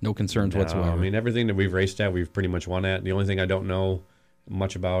no concerns whatsoever? I mean, everything that we've raced at, we've pretty much won at. The only thing I don't know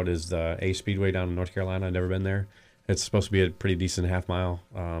much about is the A Speedway down in North Carolina. I've never been there. It's supposed to be a pretty decent half-mile,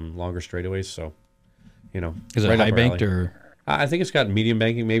 longer straightaways, so, Is it high banked or? I think it's got medium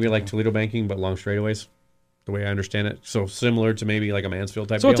banking, maybe like Toledo banking, but long straightaways. the way I understand it. So similar to maybe like a Mansfield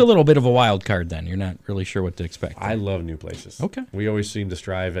type So deal. it's a little bit of a wild card then. You're not really sure what to expect. I love new places. Okay. We always seem to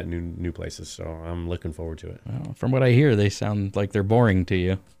strive at new places, so I'm looking forward to it. Well, from what I hear, they sound like they're boring to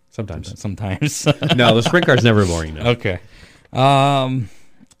you. Sometimes. Sometimes. No, the sprint car's never boring. No. Okay.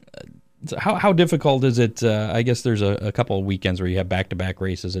 So how difficult is it? I guess there's a couple of weekends where you have back-to-back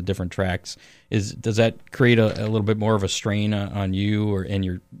races at different tracks. Does that create a little bit more of a strain on you or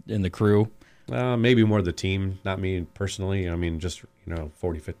in the crew? Maybe more the team, not me personally. I mean, just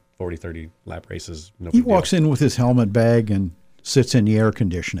 40, 30 lap races. No He big deal. walks in with his helmet bag and sits in the air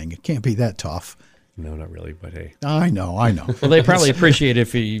conditioning. It can't be that tough. No, not really, but hey. I know. Well, they probably appreciate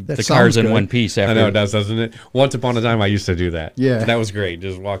if the That car's sounds in good. one piece. After I know it does, doesn't it? Once upon a time, I used to do that. Yeah. That was great.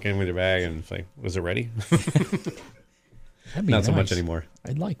 Just walk in with your bag and say, was it ready? That'd be Not so much nice. anymore.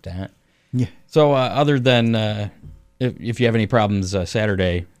 I'd like that. Yeah. So other than if you have any problems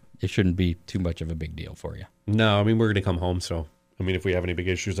Saturday, it shouldn't be too much of a big deal for you. No, I mean, we're going to come home, so, I mean, if we have any big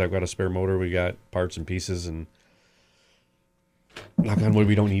issues, I've got a spare motor, we got parts and pieces, and knock on wood,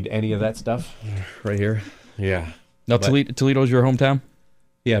 we don't need any of that stuff right here. Yeah. Now, But- Toledo's your hometown?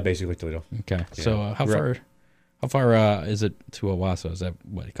 Yeah, basically Toledo. Okay. Yeah. So how far is it to Owasso? Is that,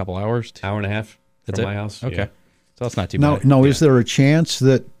 what, a couple hours? Hour and a half That's from it? my house. Okay. Yeah. So that's not too Now, bad. now, is there a chance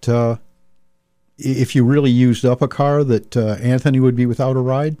that if you really used up a car, that Anthony would be without a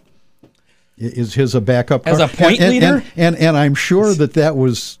ride? Is his a backup car? As a point leader? And I'm sure that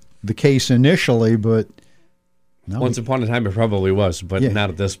was the case initially, but no. Once upon a time, it probably was, but Yeah. not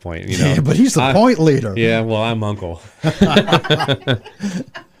at this point. Yeah, but he's the point leader. Yeah, well, I'm uncle.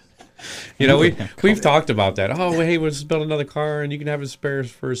 We've talked about that. Oh, hey, let's build another car, and you can have a spare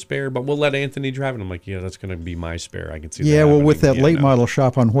for a spare, but we'll let Anthony drive it. I'm like, yeah, that's going to be my spare. I can see. Yeah, that well, with that happening. late no. model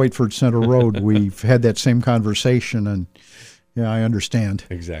shop on Whiteford Center Road, we've had that same conversation, and yeah, I understand.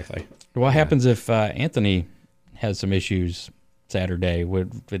 Exactly. What happens if Anthony has some issues Saturday?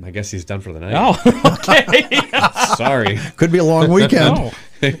 I guess he's done for the night. Oh, okay. Sorry. Could be a long weekend. No.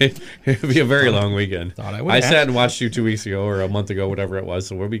 It'll be a very long weekend. Thought I would I ask. sat and watched you 2 weeks ago or a month ago, whatever it was,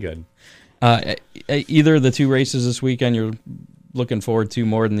 so we'll be good. Either of the two races this weekend you're looking forward to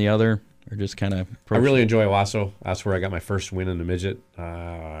more than the other, or just kind of? I really enjoy Owasso. That's where I got my first win in the midget.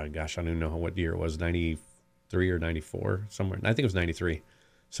 Gosh, I don't even know what year it was, 93 or 94, somewhere. I think it was 93.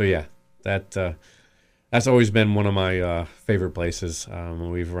 So, yeah, that's always been one of my favorite places.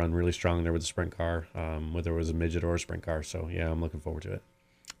 We've run really strong there with the sprint car, whether it was a midget or a sprint car. So, yeah, I'm looking forward to it.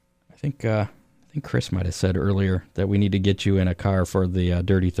 I think Chris might have said earlier that we need to get you in a car for the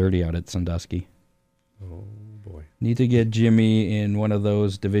Dirty 30 out at Sandusky. Oh, boy. Need to get Jimmy in one of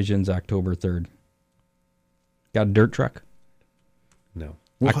those divisions October 3rd. Got a dirt truck? No.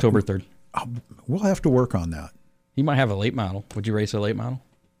 October 3rd. We'll have to work on that. He might have a late model. Would you race a late model?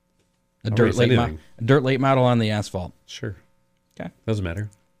 A I'll dirt race late anything. a dirt late model on the asphalt. Sure. Okay. Doesn't matter.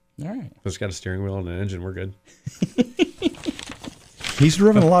 All right. If it's got a steering wheel and an engine, we're good. He's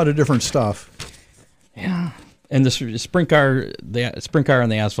driven a lot of different stuff. Yeah. And the sprint car on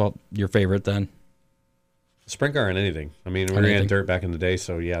the asphalt, your favorite then? Sprint car and anything. I mean, we Anything. ran dirt back in the day,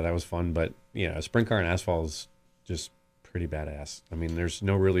 so yeah, that was fun. But yeah, a sprint car and asphalt is just pretty badass. I mean, there's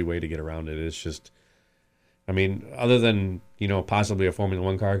no really way to get around it. It's just, I mean, other than, possibly a Formula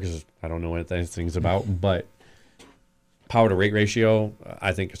One car, because I don't know what that thing's about, but power to rate ratio,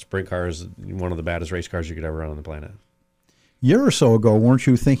 I think a sprint car is one of the baddest race cars you could ever run on the planet. A year or so ago, weren't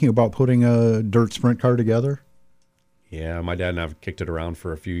you thinking about putting a dirt sprint car together? Yeah, my dad and I have kicked it around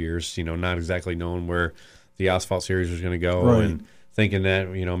for a few years, not exactly knowing where the asphalt series was going to go, Right. and thinking that,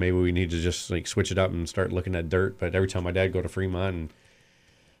 maybe we need to just switch it up and start looking at dirt. But every time my dad go to Fremont, and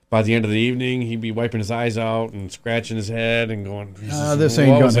by the end of the evening, he'd be wiping his eyes out and scratching his head and going, this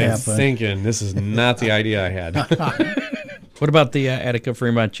ain't what was gonna I happen." thinking? This is not the idea I had. What about the Attica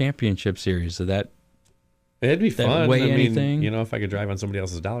Fremont Championship Series? Is that It'd be That fun. weigh I mean, anything? if I could drive on somebody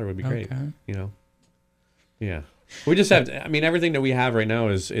else's dollar, it would be great. Okay. Yeah. We just have to, everything that we have right now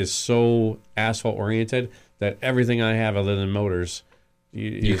is so asphalt oriented that everything I have other than motors,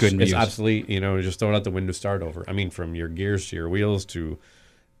 You couldn't it's use. obsolete. Just throw it out the window, start over. I mean, from your gears to your wheels to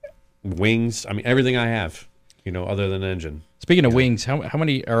wings. I mean, everything I have, other than engine. Speaking of wings, how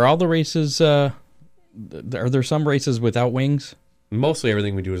many are all the races? Are there some races without wings? Mostly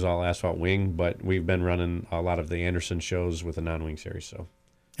everything we do is all asphalt wing, but we've been running a lot of the Anderson shows with a non-wing series. So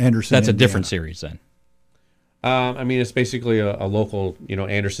Anderson. That's a Indiana. different series then. it's basically a local,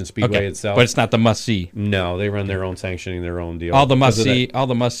 Anderson Speedway itself. But it's not the must see. No, they run their own sanctioning, their own deal. All the must Because of see, that- all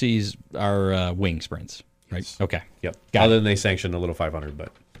the must sees are wing sprints, right? Yes. Okay. Yep. Got Other it. than they sanction a little 500,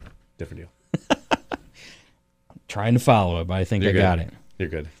 but different deal. Trying to follow it, but I think You're I got good. it. you're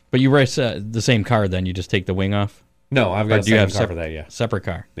good. But you race the same car, then you just take the wing off? No, I've got a same car for that. Yeah, separate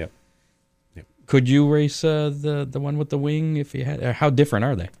car. Yep. Could you race the one with the wing if you had? How different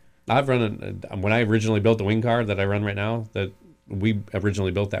are they? I've run when I originally built the wing car that I run right now. That we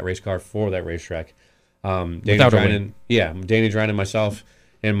originally built that race car for that racetrack. Danny Drine and myself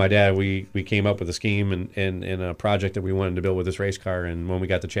and my dad, we came up with a scheme and a project that we wanted to build with this race car. And when we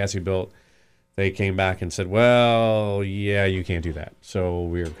got the chassis built, they came back and said, well, yeah, you can't do that. So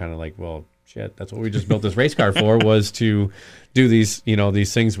we were kind of like, well, shit, that's what we just built this race car for, was to do these,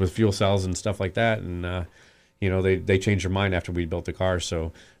 these things with fuel cells and stuff like that. And, they changed their mind after we built the car.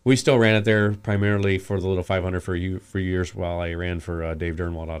 So we still ran it there primarily for the little 500 for years while I ran for Dave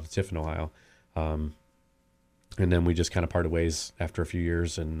Dernwald out of Tiffin, Ohio. And then we just kind of parted ways after a few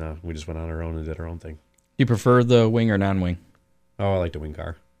years, and we just went on our own and did our own thing. You prefer the wing or non-wing? Oh, I like the wing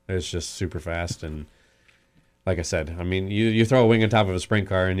car. It's just super fast, and like I said, I mean, you throw a wing on top of a sprint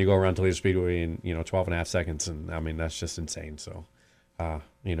car, and you go around Toledo Speedway in 12 and a half seconds, and I mean that's just insane. So,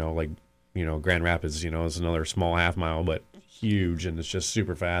 Grand Rapids, is another small half mile, but huge, and it's just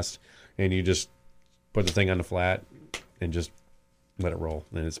super fast, and you just put the thing on the flat and just let it roll,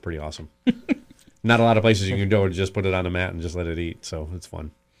 and it's pretty awesome. Not a lot of places you can go to just put it on the mat and just let it eat, so it's fun.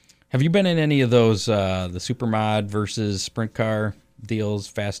 Have you been in any of those, the Supermod versus sprint car deals,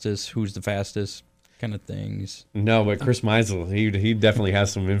 fastest, who's the fastest kind of things? No, but Chris Meisel, he definitely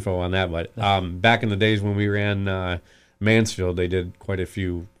has some info on that. But back in the days when we ran Mansfield, they did quite a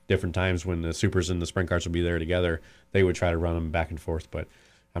few different times when the supers and the sprint cars would be there together. They would try to run them back and forth. But,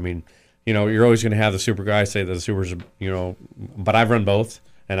 I mean, you're always going to have the super guys say that the supers are, but I've run both,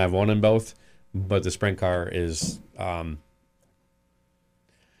 and I've won in both. But the sprint car is, I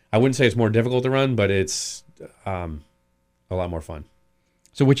wouldn't say it's more difficult to run, but it's a lot more fun.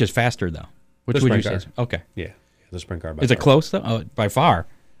 So which is faster, though? Which would you say? Okay. Yeah, the sprint car. Is it close, though? Oh, by far.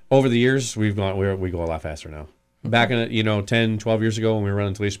 Over the years, we go a lot faster now. Back in 10, 12 years ago when we were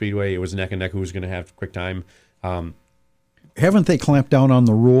running Toledo Speedway, it was neck and neck who was going to have quick time. Haven't they clamped down on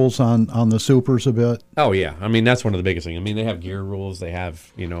the rules on the supers a bit? Oh, yeah. I mean, that's one of the biggest things. I mean, they have gear rules. They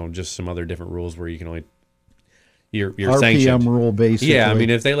have, just some other different rules where you can only, you're RPM sanctioned. Rule, basically. Yeah, I mean,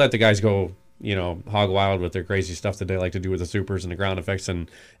 if they let the guys go, hog wild with their crazy stuff that they like to do with the supers and the ground effects and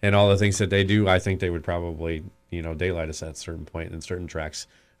all the things that they do, I think they would probably, daylight us at a certain point in certain tracks.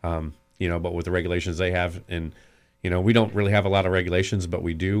 But with the regulations they have, and, we don't really have a lot of regulations, but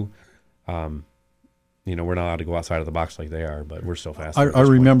we do. We're not allowed to go outside of the box like they are, but we're still fast. I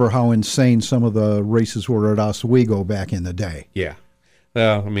remember how insane some of the races were at Oswego back in the day. Yeah.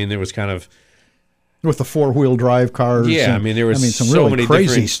 Well, I mean, there was kind of... With the four-wheel drive cars. Yeah, there was some so really many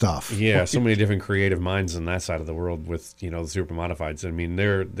crazy stuff. Yeah, so many different creative minds on that side of the world with, the super modifieds. I mean,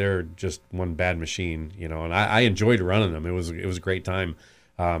 they're just one bad machine, and I enjoyed running them. It was a great time.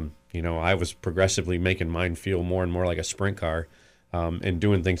 I was progressively making mine feel more and more like a sprint car. And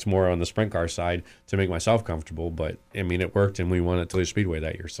doing things more on the sprint car side to make myself comfortable. But, I mean, it worked, and we won at Toledo Speedway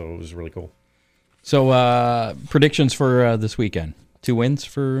that year, so it was really cool. So, predictions for this weekend? 2 wins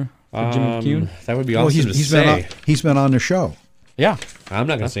for Jim McCune? That would be awesome to say. He's been on the show. Yeah. I'm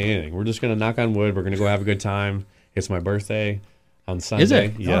not going to say anything. We're just going to knock on wood. We're going to go have a good time. It's my birthday on Sunday. Is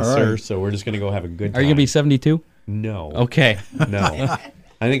it? Yes, right. sir. So we're just going to go have a good time. Are you going to be 72? No. Okay. No.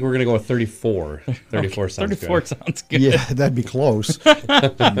 I think we're going to go with 34. 34 sounds 34 good. sounds good. Yeah, that'd be close.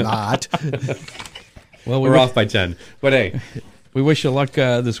 Not. Well, we're off by 10. But, hey. We wish you luck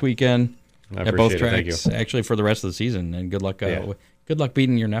this weekend at both appreciate it. tracks. Thank you. Actually, for the rest of the season. And good luck. Yeah. Good luck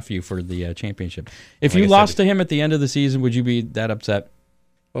beating your nephew for the championship. If Like you I lost said, to him at the end of the season, would you be that upset?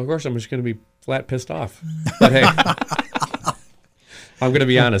 Well, of course, I'm just going to be flat pissed off. But, hey. I'm going to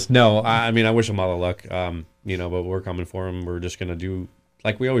be honest. No, I mean, I wish him all the luck. But we're coming for him. We're just going to do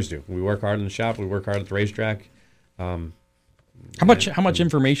like we always do. We work hard in the shop. We work hard at the racetrack. How much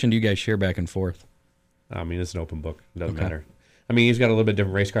information do you guys share back and forth? I mean, it's an open book. It doesn't matter. I mean, he's got a little bit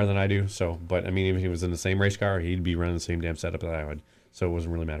different race car than I do. So, but I mean, even if he was in the same race car, he'd be running the same damn setup that I would. So it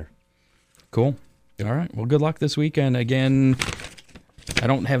doesn't really matter. Cool. All right. Well, good luck this weekend. Again, I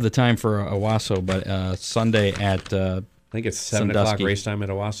don't have the time for Owasso, but Sunday at I think it's 7 o'clock race time at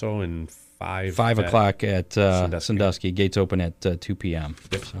Owasso and 5 o'clock at Sandusky. Gates open at 2 p.m.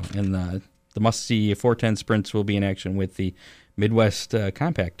 Yep. So, and the must-see 410 sprints will be in action with the Midwest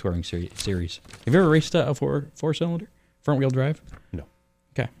Compact Touring Series. Have you ever raced a four-cylinder, front-wheel drive? No.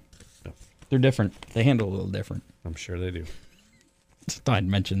 Okay. No. They're different. They handle a little different. I'm sure they do. Just thought I'd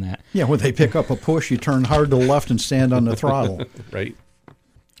mention that. Yeah, when they pick up a push, you turn hard to the left and stand on the throttle. Right.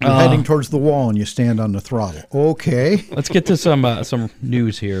 You're heading towards the wall and you stand on the throttle. Okay. Let's get to some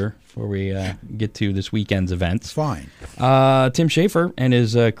news here before we get to this weekend's events. Fine. Tim Schaefer and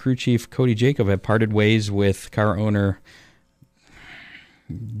his crew chief Cody Jacob have parted ways with car owner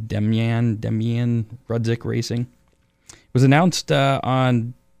Demian Rudzik Racing. It was announced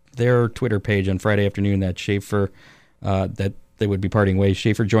on their Twitter page on Friday afternoon that Schaefer that they would be parting ways.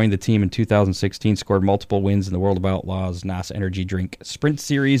 Schaefer joined the team in 2016, scored multiple wins in the World of Outlaws, NOS Energy Drink Sprint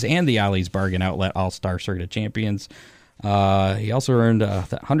Series, and the Ollie's Bargain Outlet All-Star Circuit Champions. He also earned a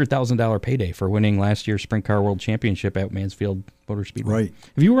 $100,000 payday for winning last year's Sprint Car World Championship at Mansfield Motor Speedway. Right.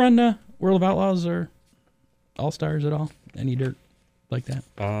 Have you run World of Outlaws or All-Stars at all? Any dirt like that?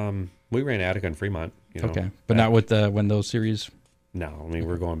 We ran Attica and Fremont. Okay, but not with when those series... No, I mean,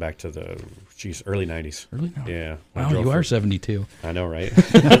 we're going back to the, early 90s. Early 90s? Yeah. Wow, you are 72. I know, right?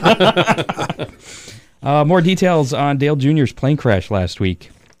 More details on Dale Jr.'s plane crash last week.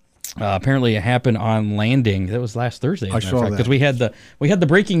 Apparently it happened on landing. That was last Thursday. I saw that. Because we had the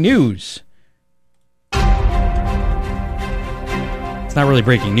breaking news. It's not really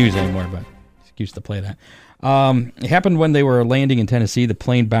breaking news anymore, but excuse to play that. It happened when they were landing in Tennessee. The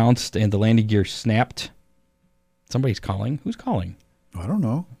plane bounced and the landing gear snapped. Somebody's calling. Who's calling? I don't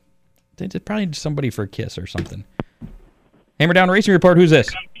know. It's probably just somebody for a kiss or something. Hammer Down Racing Report. Who's this?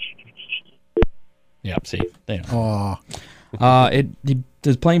 Yep. See, they know.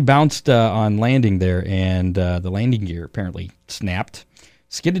 The plane bounced on landing there, and the landing gear apparently snapped,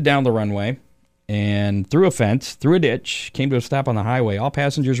 skidded down the runway, and through a fence, through a ditch, came to a stop on the highway. All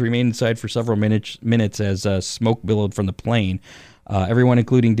passengers remained inside for several minutes as smoke billowed from the plane. Everyone,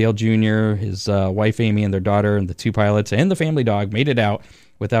 including Dale Jr., his wife Amy, and their daughter, and the two pilots, and the family dog, made it out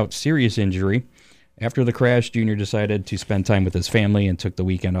without serious injury. After the crash, Jr. decided to spend time with his family and took the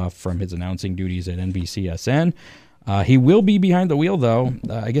weekend off from his announcing duties at NBCSN. He will be behind the wheel, though.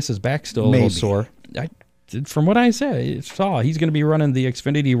 I guess his back's still a little sore. From what I saw, he's going to be running the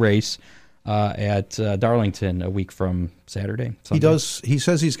Xfinity race at Darlington a week from Saturday. Sunday. He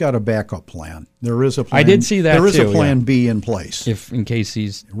says he's got a backup plan. There is a plan. I did see that. There is too, a plan B in place, in case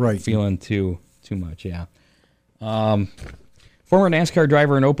he's feeling too much. Yeah. Former NASCAR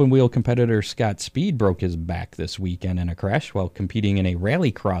driver and open wheel competitor Scott Speed broke his back this weekend in a crash while competing in a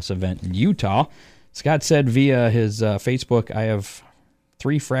rallycross event in Utah. Scott said via his Facebook, "I have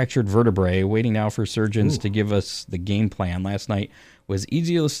 3 fractured vertebrae, waiting now for surgeons to give us the game plan. Last night was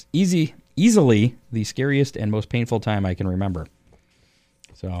easily the scariest and most painful time I can remember."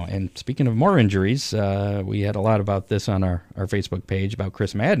 So, and speaking of more injuries, we had a lot about this on our Facebook page about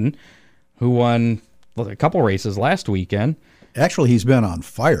Chris Madden, who won a couple races last weekend. Actually, he's been on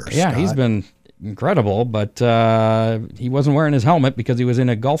fire, Yeah, Scott. He's been incredible, but he wasn't wearing his helmet because he was in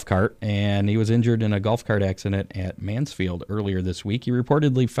a golf cart, and he was injured in a golf cart accident at Mansfield earlier this week. He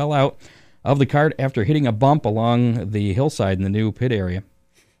reportedly fell out of the cart after hitting a bump along the hillside in the new pit area,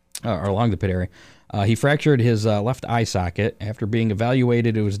 or along the pit area. He fractured his left eye socket. After being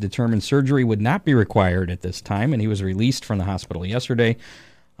evaluated, it was determined surgery would not be required at this time, and he was released from the hospital yesterday.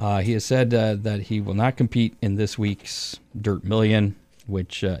 He has said that he will not compete in this week's Dirt Million,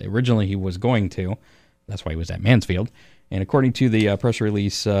 which originally he was going to. That's why he was at Mansfield. And according to the press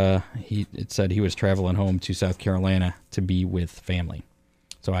release, it said he was traveling home to South Carolina to be with family.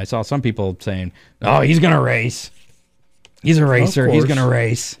 So I saw some people saying, "Oh, he's going to race. He's a racer. He's going to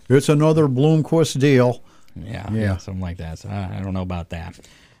race." It's another Bloomquist deal. Yeah, something like that. So I don't know about that.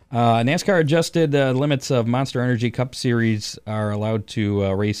 NASCAR adjusted limits of Monster Energy Cup Series are allowed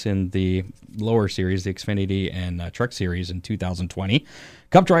to race in the lower series, the Xfinity and Truck Series in 2020.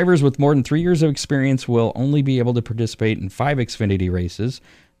 Cup drivers with more than 3 years of experience will only be able to participate in 5 Xfinity races.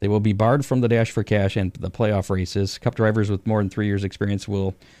 They will be barred from the Dash for Cash and the playoff races. Cup drivers with more than 3 years experience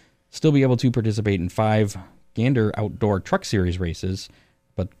will still be able to participate in 5 Gander Outdoor Truck Series races,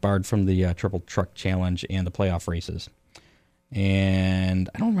 but barred from the Triple Truck Challenge and the playoff races. And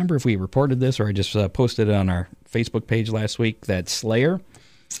I don't remember if we reported this or I just posted it on our Facebook page last week that Slayer,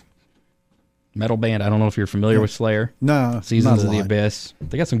 metal band, I don't know if you're familiar with Slayer. No. Seasons of the Abyss.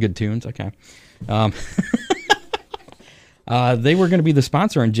 They got some good tunes. Okay. They were going to be the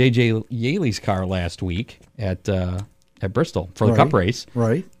sponsor on J.J. Yaley's car last week at Bristol for the Cup race.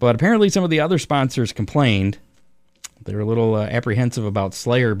 Right. But apparently some of the other sponsors complained. They're a little apprehensive about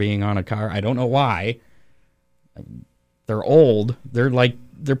Slayer being on a car. I don't know why. They're old.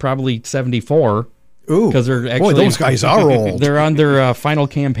 They're probably 74. Ooh, because they're actually, boy, those guys are old. They're on their final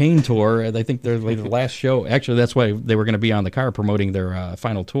campaign tour. I think they're like the last show. Actually, that's why they were going to be on the car promoting their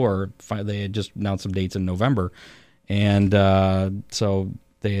final tour. They had just announced some dates in November, and so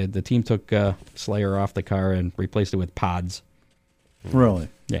the team took Slayer off the car and replaced it with Pods. Really?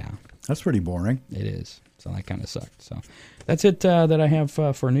 Yeah, That's pretty boring. it is. So that kind of sucked. So that's it that I have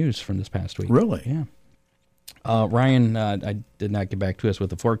for news from this past week. Really? Yeah. Ryan, I did not get back to us with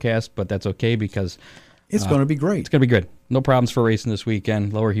the forecast, but that's okay because It's going to be great. it's going to be good. No problems for racing this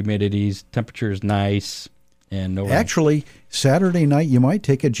weekend. Lower humidities, temperature's nice, and no rain. Actually, Saturday night you might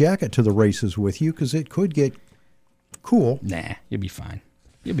take a jacket to the races with you because it could get cool. Nah, you'll be fine.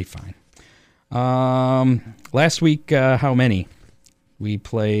 You'll be fine. Last week, how many? We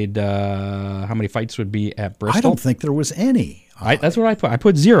played, how many fights would be at Bristol? I don't think there was any. That's what I put. I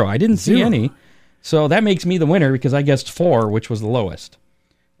put 0. I didn't see 0. any. So that makes me the winner because I guessed 4, which was the lowest.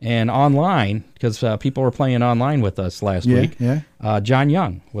 And online, because people were playing online with us last week, John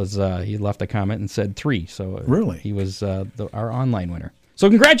Young was he left a comment and said 3. So Really? he was our online winner. So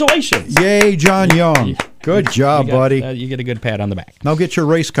congratulations. Yay, John Young. Good job, buddy. You get a good pat on the back. Now get your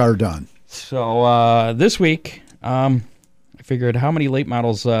race car done. So this week, I figured how many late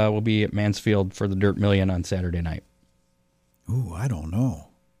models will be at Mansfield for the Dirt Million on Saturday night? Ooh, I don't know.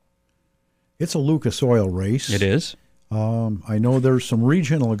 It's a Lucas Oil race. It is. I know there's some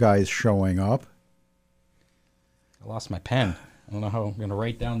regional guys showing up. I lost my pen. I don't know how I'm going to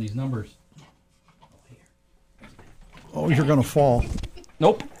write down these numbers. Oh, you're going to fall.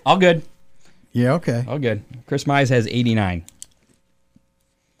 Nope. All good. Yeah, okay. All good. Chris Mize has 89.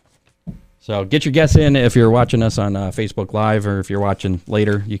 So get your guess in if you're watching us on Facebook Live, or if you're watching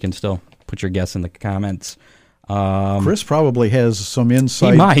later, you can still put your guess in the comments. Chris probably has some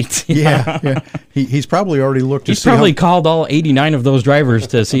insight. He might. Yeah. He's probably already looked to He's see probably called all 89 of those drivers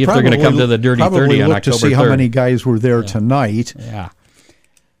to see if they're going to come to the Dirty 30 on October 3rd. to see how many guys were there tonight. Yeah.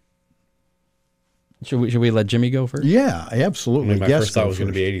 Should we let Jimmy go first? Yeah, absolutely. My first thought was going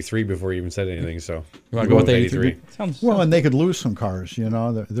to be 83 before you even said anything. So you want to go with 83? Well, and they could lose some cars. You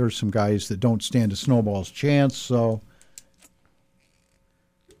know, there's some guys that don't stand a snowball's chance. So,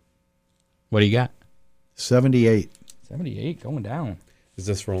 what do you got? 78. 78 going down. Is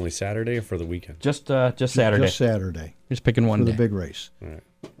this for only Saturday or for the weekend? Just Saturday. Just Saturday. Just picking one for day. the big race. All right.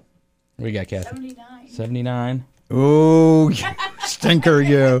 What do you got, Kathy? 79. 79. Oh, stinker,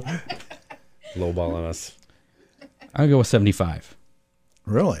 you. Low ball on us. I'll go with 75.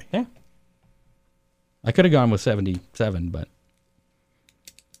 Really? Yeah. I could have gone with 77, but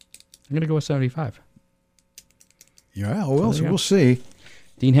I'm going to go with 75. Yeah, we'll see.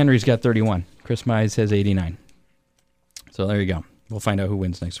 Dean Henry's got 31. Chris Mize has 89. So there you go. We'll find out who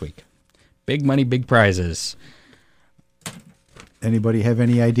wins next week. Big money, big prizes. Anybody have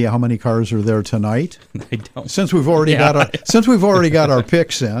any idea how many cars are there tonight? I don't. Since we've already got our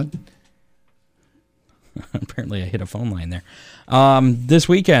picks in. Apparently I hit a phone line there. This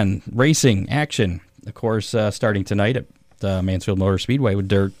weekend, racing action, of course, starting tonight at the Mansfield Motor Speedway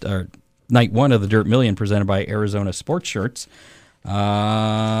with night 1 of the Dirt Million presented by Arizona Sports Shirts. Racing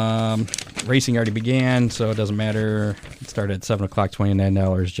already began, so it doesn't matter. It started at 7 o'clock,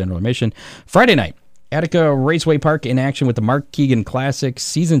 $29 general admission. Friday night, Attica Raceway Park in action with the Mark Keegan Classic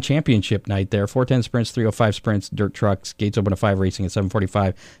Season Championship night there. 410 sprints, 305 sprints, dirt trucks. Gates open at 5, racing at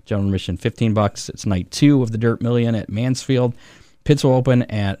 7:45. General admission $15. It's night 2 of the Dirt Million at Mansfield. Pits will open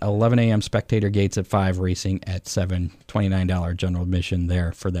at 11 a.m. Spectator gates at 5, racing at 7. $29 general admission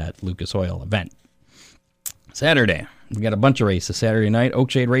there for that Lucas Oil event. Saturday, we got a bunch of races. Saturday night,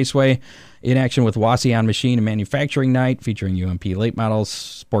 Oakshade Raceway in action with Wassey on Machine and Manufacturing Night, featuring UMP late models,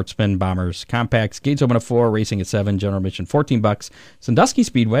 Sportsman, Bombers, Compacts. Gates open at 4, racing at 7, general admission $14. Sandusky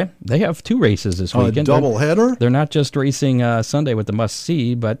Speedway, they have 2 races this weekend. A doubleheader? They're not just racing Sunday with the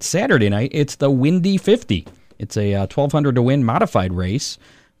must-see, but Saturday night, it's the Windy 50. It's a 1,200 to win modified race.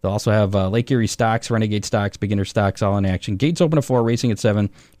 They'll also have Lake Erie stocks, Renegade stocks, beginner stocks, all in action. Gates open at 4, racing at 7,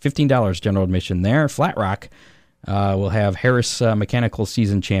 $15 general admission there. Flat Rock will have Harris Mechanical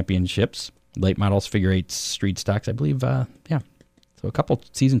Season Championships, late models, figure 8 street stocks, I believe. So a couple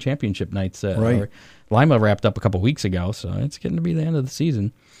season championship nights. Right. Lima wrapped up a couple weeks ago, so it's getting to be the end of the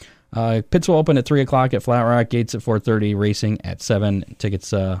season. Pits will open at 3 o'clock at Flat Rock, gates at 4:30, racing at 7.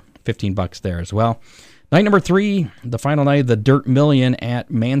 Tickets $15 there as well. Night number 3, the final night of the Dirt Million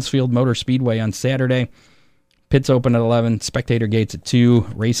at Mansfield Motor Speedway on Saturday. Pits open at 11, spectator gates at 2,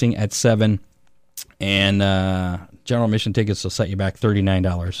 racing at 7, and general admission tickets will set you back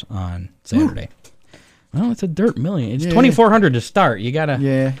 $39 on Saturday. Well, it's a Dirt Million. It's $2,400 to start. You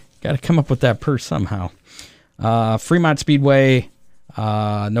gotta come up with that purse somehow. Fremont Speedway,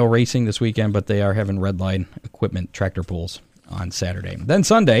 no racing this weekend, but they are having red line equipment tractor pulls on Saturday. Then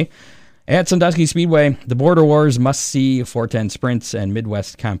Sunday, at Sandusky Speedway, the Border Wars must-see 410 Sprints and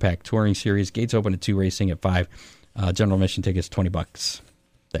Midwest Compact Touring Series. Gates open at 2, racing at 5. General admission tickets $20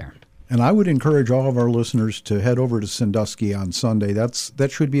 there. And I would encourage all of our listeners to head over to Sandusky on Sunday. That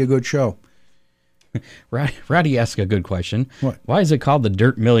should be a good show. Roddy asked a good question. What? Why is it called the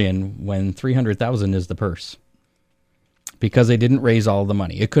Dirt Million when $300,000 is the purse? Because they didn't raise all the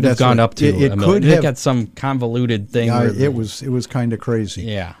money. It could have gone up to it $1 million. could have got some convoluted thing. Yeah, it was kind of crazy.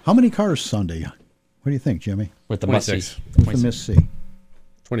 Yeah. How many cars Sunday? What do you think, Jimmy? With the 26. With the Miss C.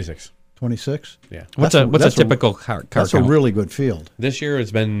 26. 26? Yeah. What's a typical car That's count? a really good field. This year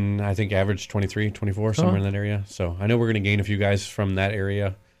it's been, I think, average 23, 24, somewhere in that area. So I know we're going to gain a few guys from that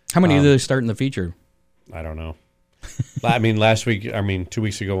area. How many do they start in the feature? I don't know. I mean, 2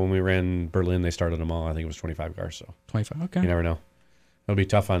 weeks ago when we ran Berlin, they started them all. I think it was 25 cars. So 25, okay. You never know. It'll be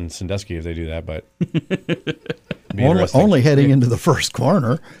tough on Sandusky if they do that, but only heading into the first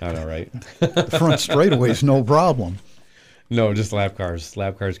corner. I know, right? The front straightaway's no problem. No, just lap cars.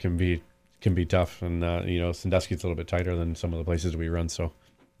 Lap cars can be tough, and Sandusky's a little bit tighter than some of the places we run, so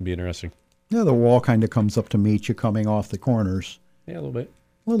it'll be interesting. Yeah, the wall kind of comes up to meet you coming off the corners. Yeah, a little bit.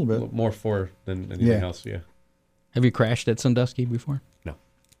 A little bit. More for than anything else, yeah. Have you crashed at Sandusky before? No.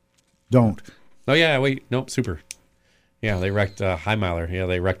 Don't. Oh, yeah, wait. Nope, super. Yeah, they wrecked High Miler. Yeah,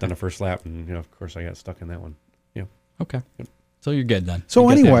 they wrecked on the first lap, and, of course, I got stuck in that one. Yeah. Okay. Yep. So you're good then. So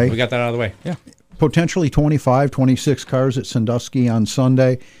we anyway. Got that out of the way. Yeah. Potentially 25, 26 cars at Sandusky on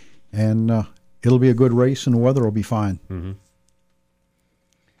Sunday, and it'll be a good race, and the weather will be fine. Mm-hmm.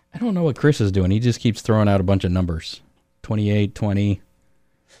 I don't know what Chris is doing. He just keeps throwing out a bunch of numbers. 28, 20.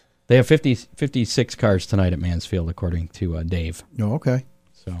 They have 56 cars tonight at Mansfield, according to Dave. Oh, okay.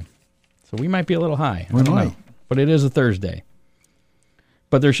 So we might be a little high. We I don't might. know. But it is a Thursday.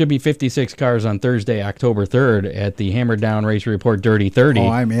 But there should be 56 cars on Thursday, October 3rd at the Hammer Down Race Report Dirty 30 Oh,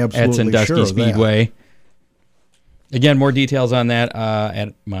 I'm absolutely at Sandusky sure of Speedway. Again, more details on that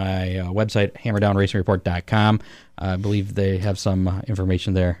at my website, hammerdownracingreport.com. I believe they have some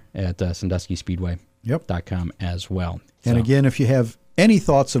information there at sanduskyspeedway.com as well. And again, if you have any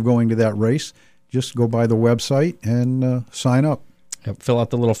thoughts of going to that race, just go by the website and sign up. Fill out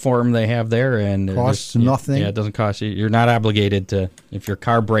the little form they have there, and costs nothing. Yeah, it doesn't cost you. You're not obligated to. If your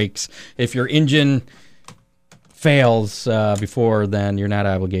car breaks, if your engine fails before, then you're not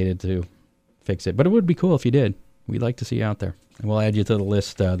obligated to fix it. But it would be cool if you did. We'd like to see you out there, and we'll add you to the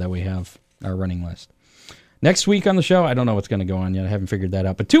list that we have, our running list. Next week on the show, I don't know what's going to go on yet. I haven't figured that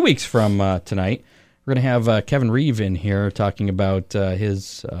out. But 2 weeks from tonight, we're going to have Kevin Reeve in here talking about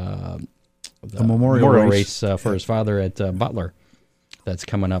his the memorial race for his father at Butler. That's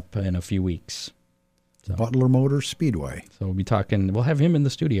coming up in a few weeks. So, Butler Motor Speedway. So we'll be talking. We'll have him in the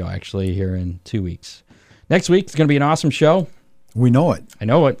studio actually here in 2 weeks. Next week it's going to be an awesome show. We know it. I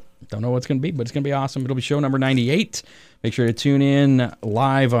know it. Don't know what it's going to be, but it's going to be awesome. It'll be show number 98. Make sure to tune in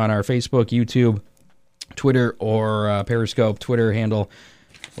live on our Facebook, YouTube, Twitter, or Periscope Twitter handle.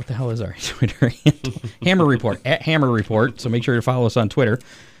 What the hell is our Twitter handle? Hammer Report, at Hammer Report. So make sure to follow us on Twitter,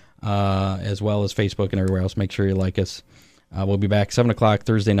 as well as Facebook and everywhere else. Make sure you like us. We'll be back 7 o'clock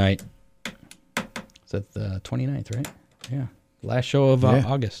Thursday night. Is that the 29th, right? Yeah. Last show of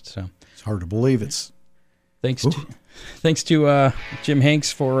August. So it's hard to believe it's. Thanks to Jim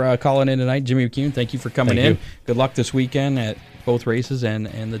Hanks for calling in tonight. Jimmy McCune, thank you for coming in. Good luck this weekend at both races and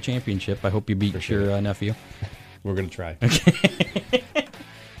the championship. I hope you beat your nephew. We're going to try. Okay.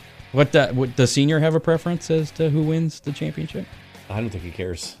 What does Senior have a preference as to who wins the championship? I don't think he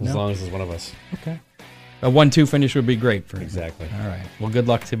cares, as long as it's one of us. Okay. A 1-2 finish would be great for him. Exactly. All right. Well, good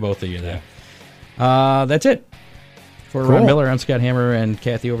luck to both of you then. Yeah. That's it. For Ron Miller, I'm Scott Hammer, and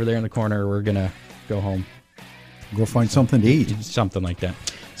Kathy over there in the corner. We're going to go home. Go find something to eat. Something like that.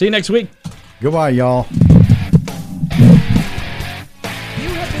 See you next week. Goodbye, y'all. You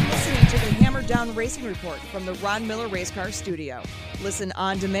have been listening to the Hammer Down Racing Report from the Ron Miller Race Car Studio. Listen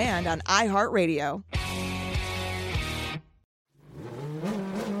on demand on iHeartRadio.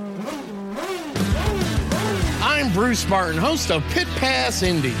 I'm Bruce Martin, host of Pit Pass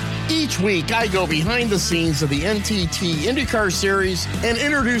Indy. Each week, I go behind the scenes of the NTT IndyCar Series and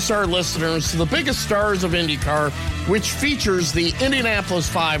introduce our listeners to the biggest stars of IndyCar, which features the Indianapolis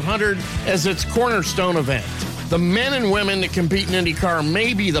 500 as its cornerstone event. The men and women that compete in IndyCar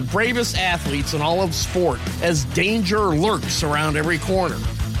may be the bravest athletes in all of sport, as danger lurks around every corner.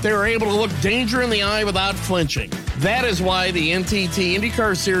 They are able to look danger in the eye without flinching. That is why the NTT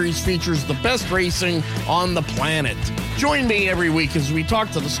IndyCar Series features the best racing on the planet. Join me every week as we talk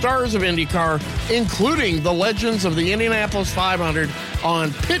to the stars of IndyCar, including the legends of the Indianapolis 500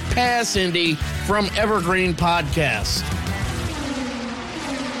 on Pit Pass Indy from Evergreen Podcast.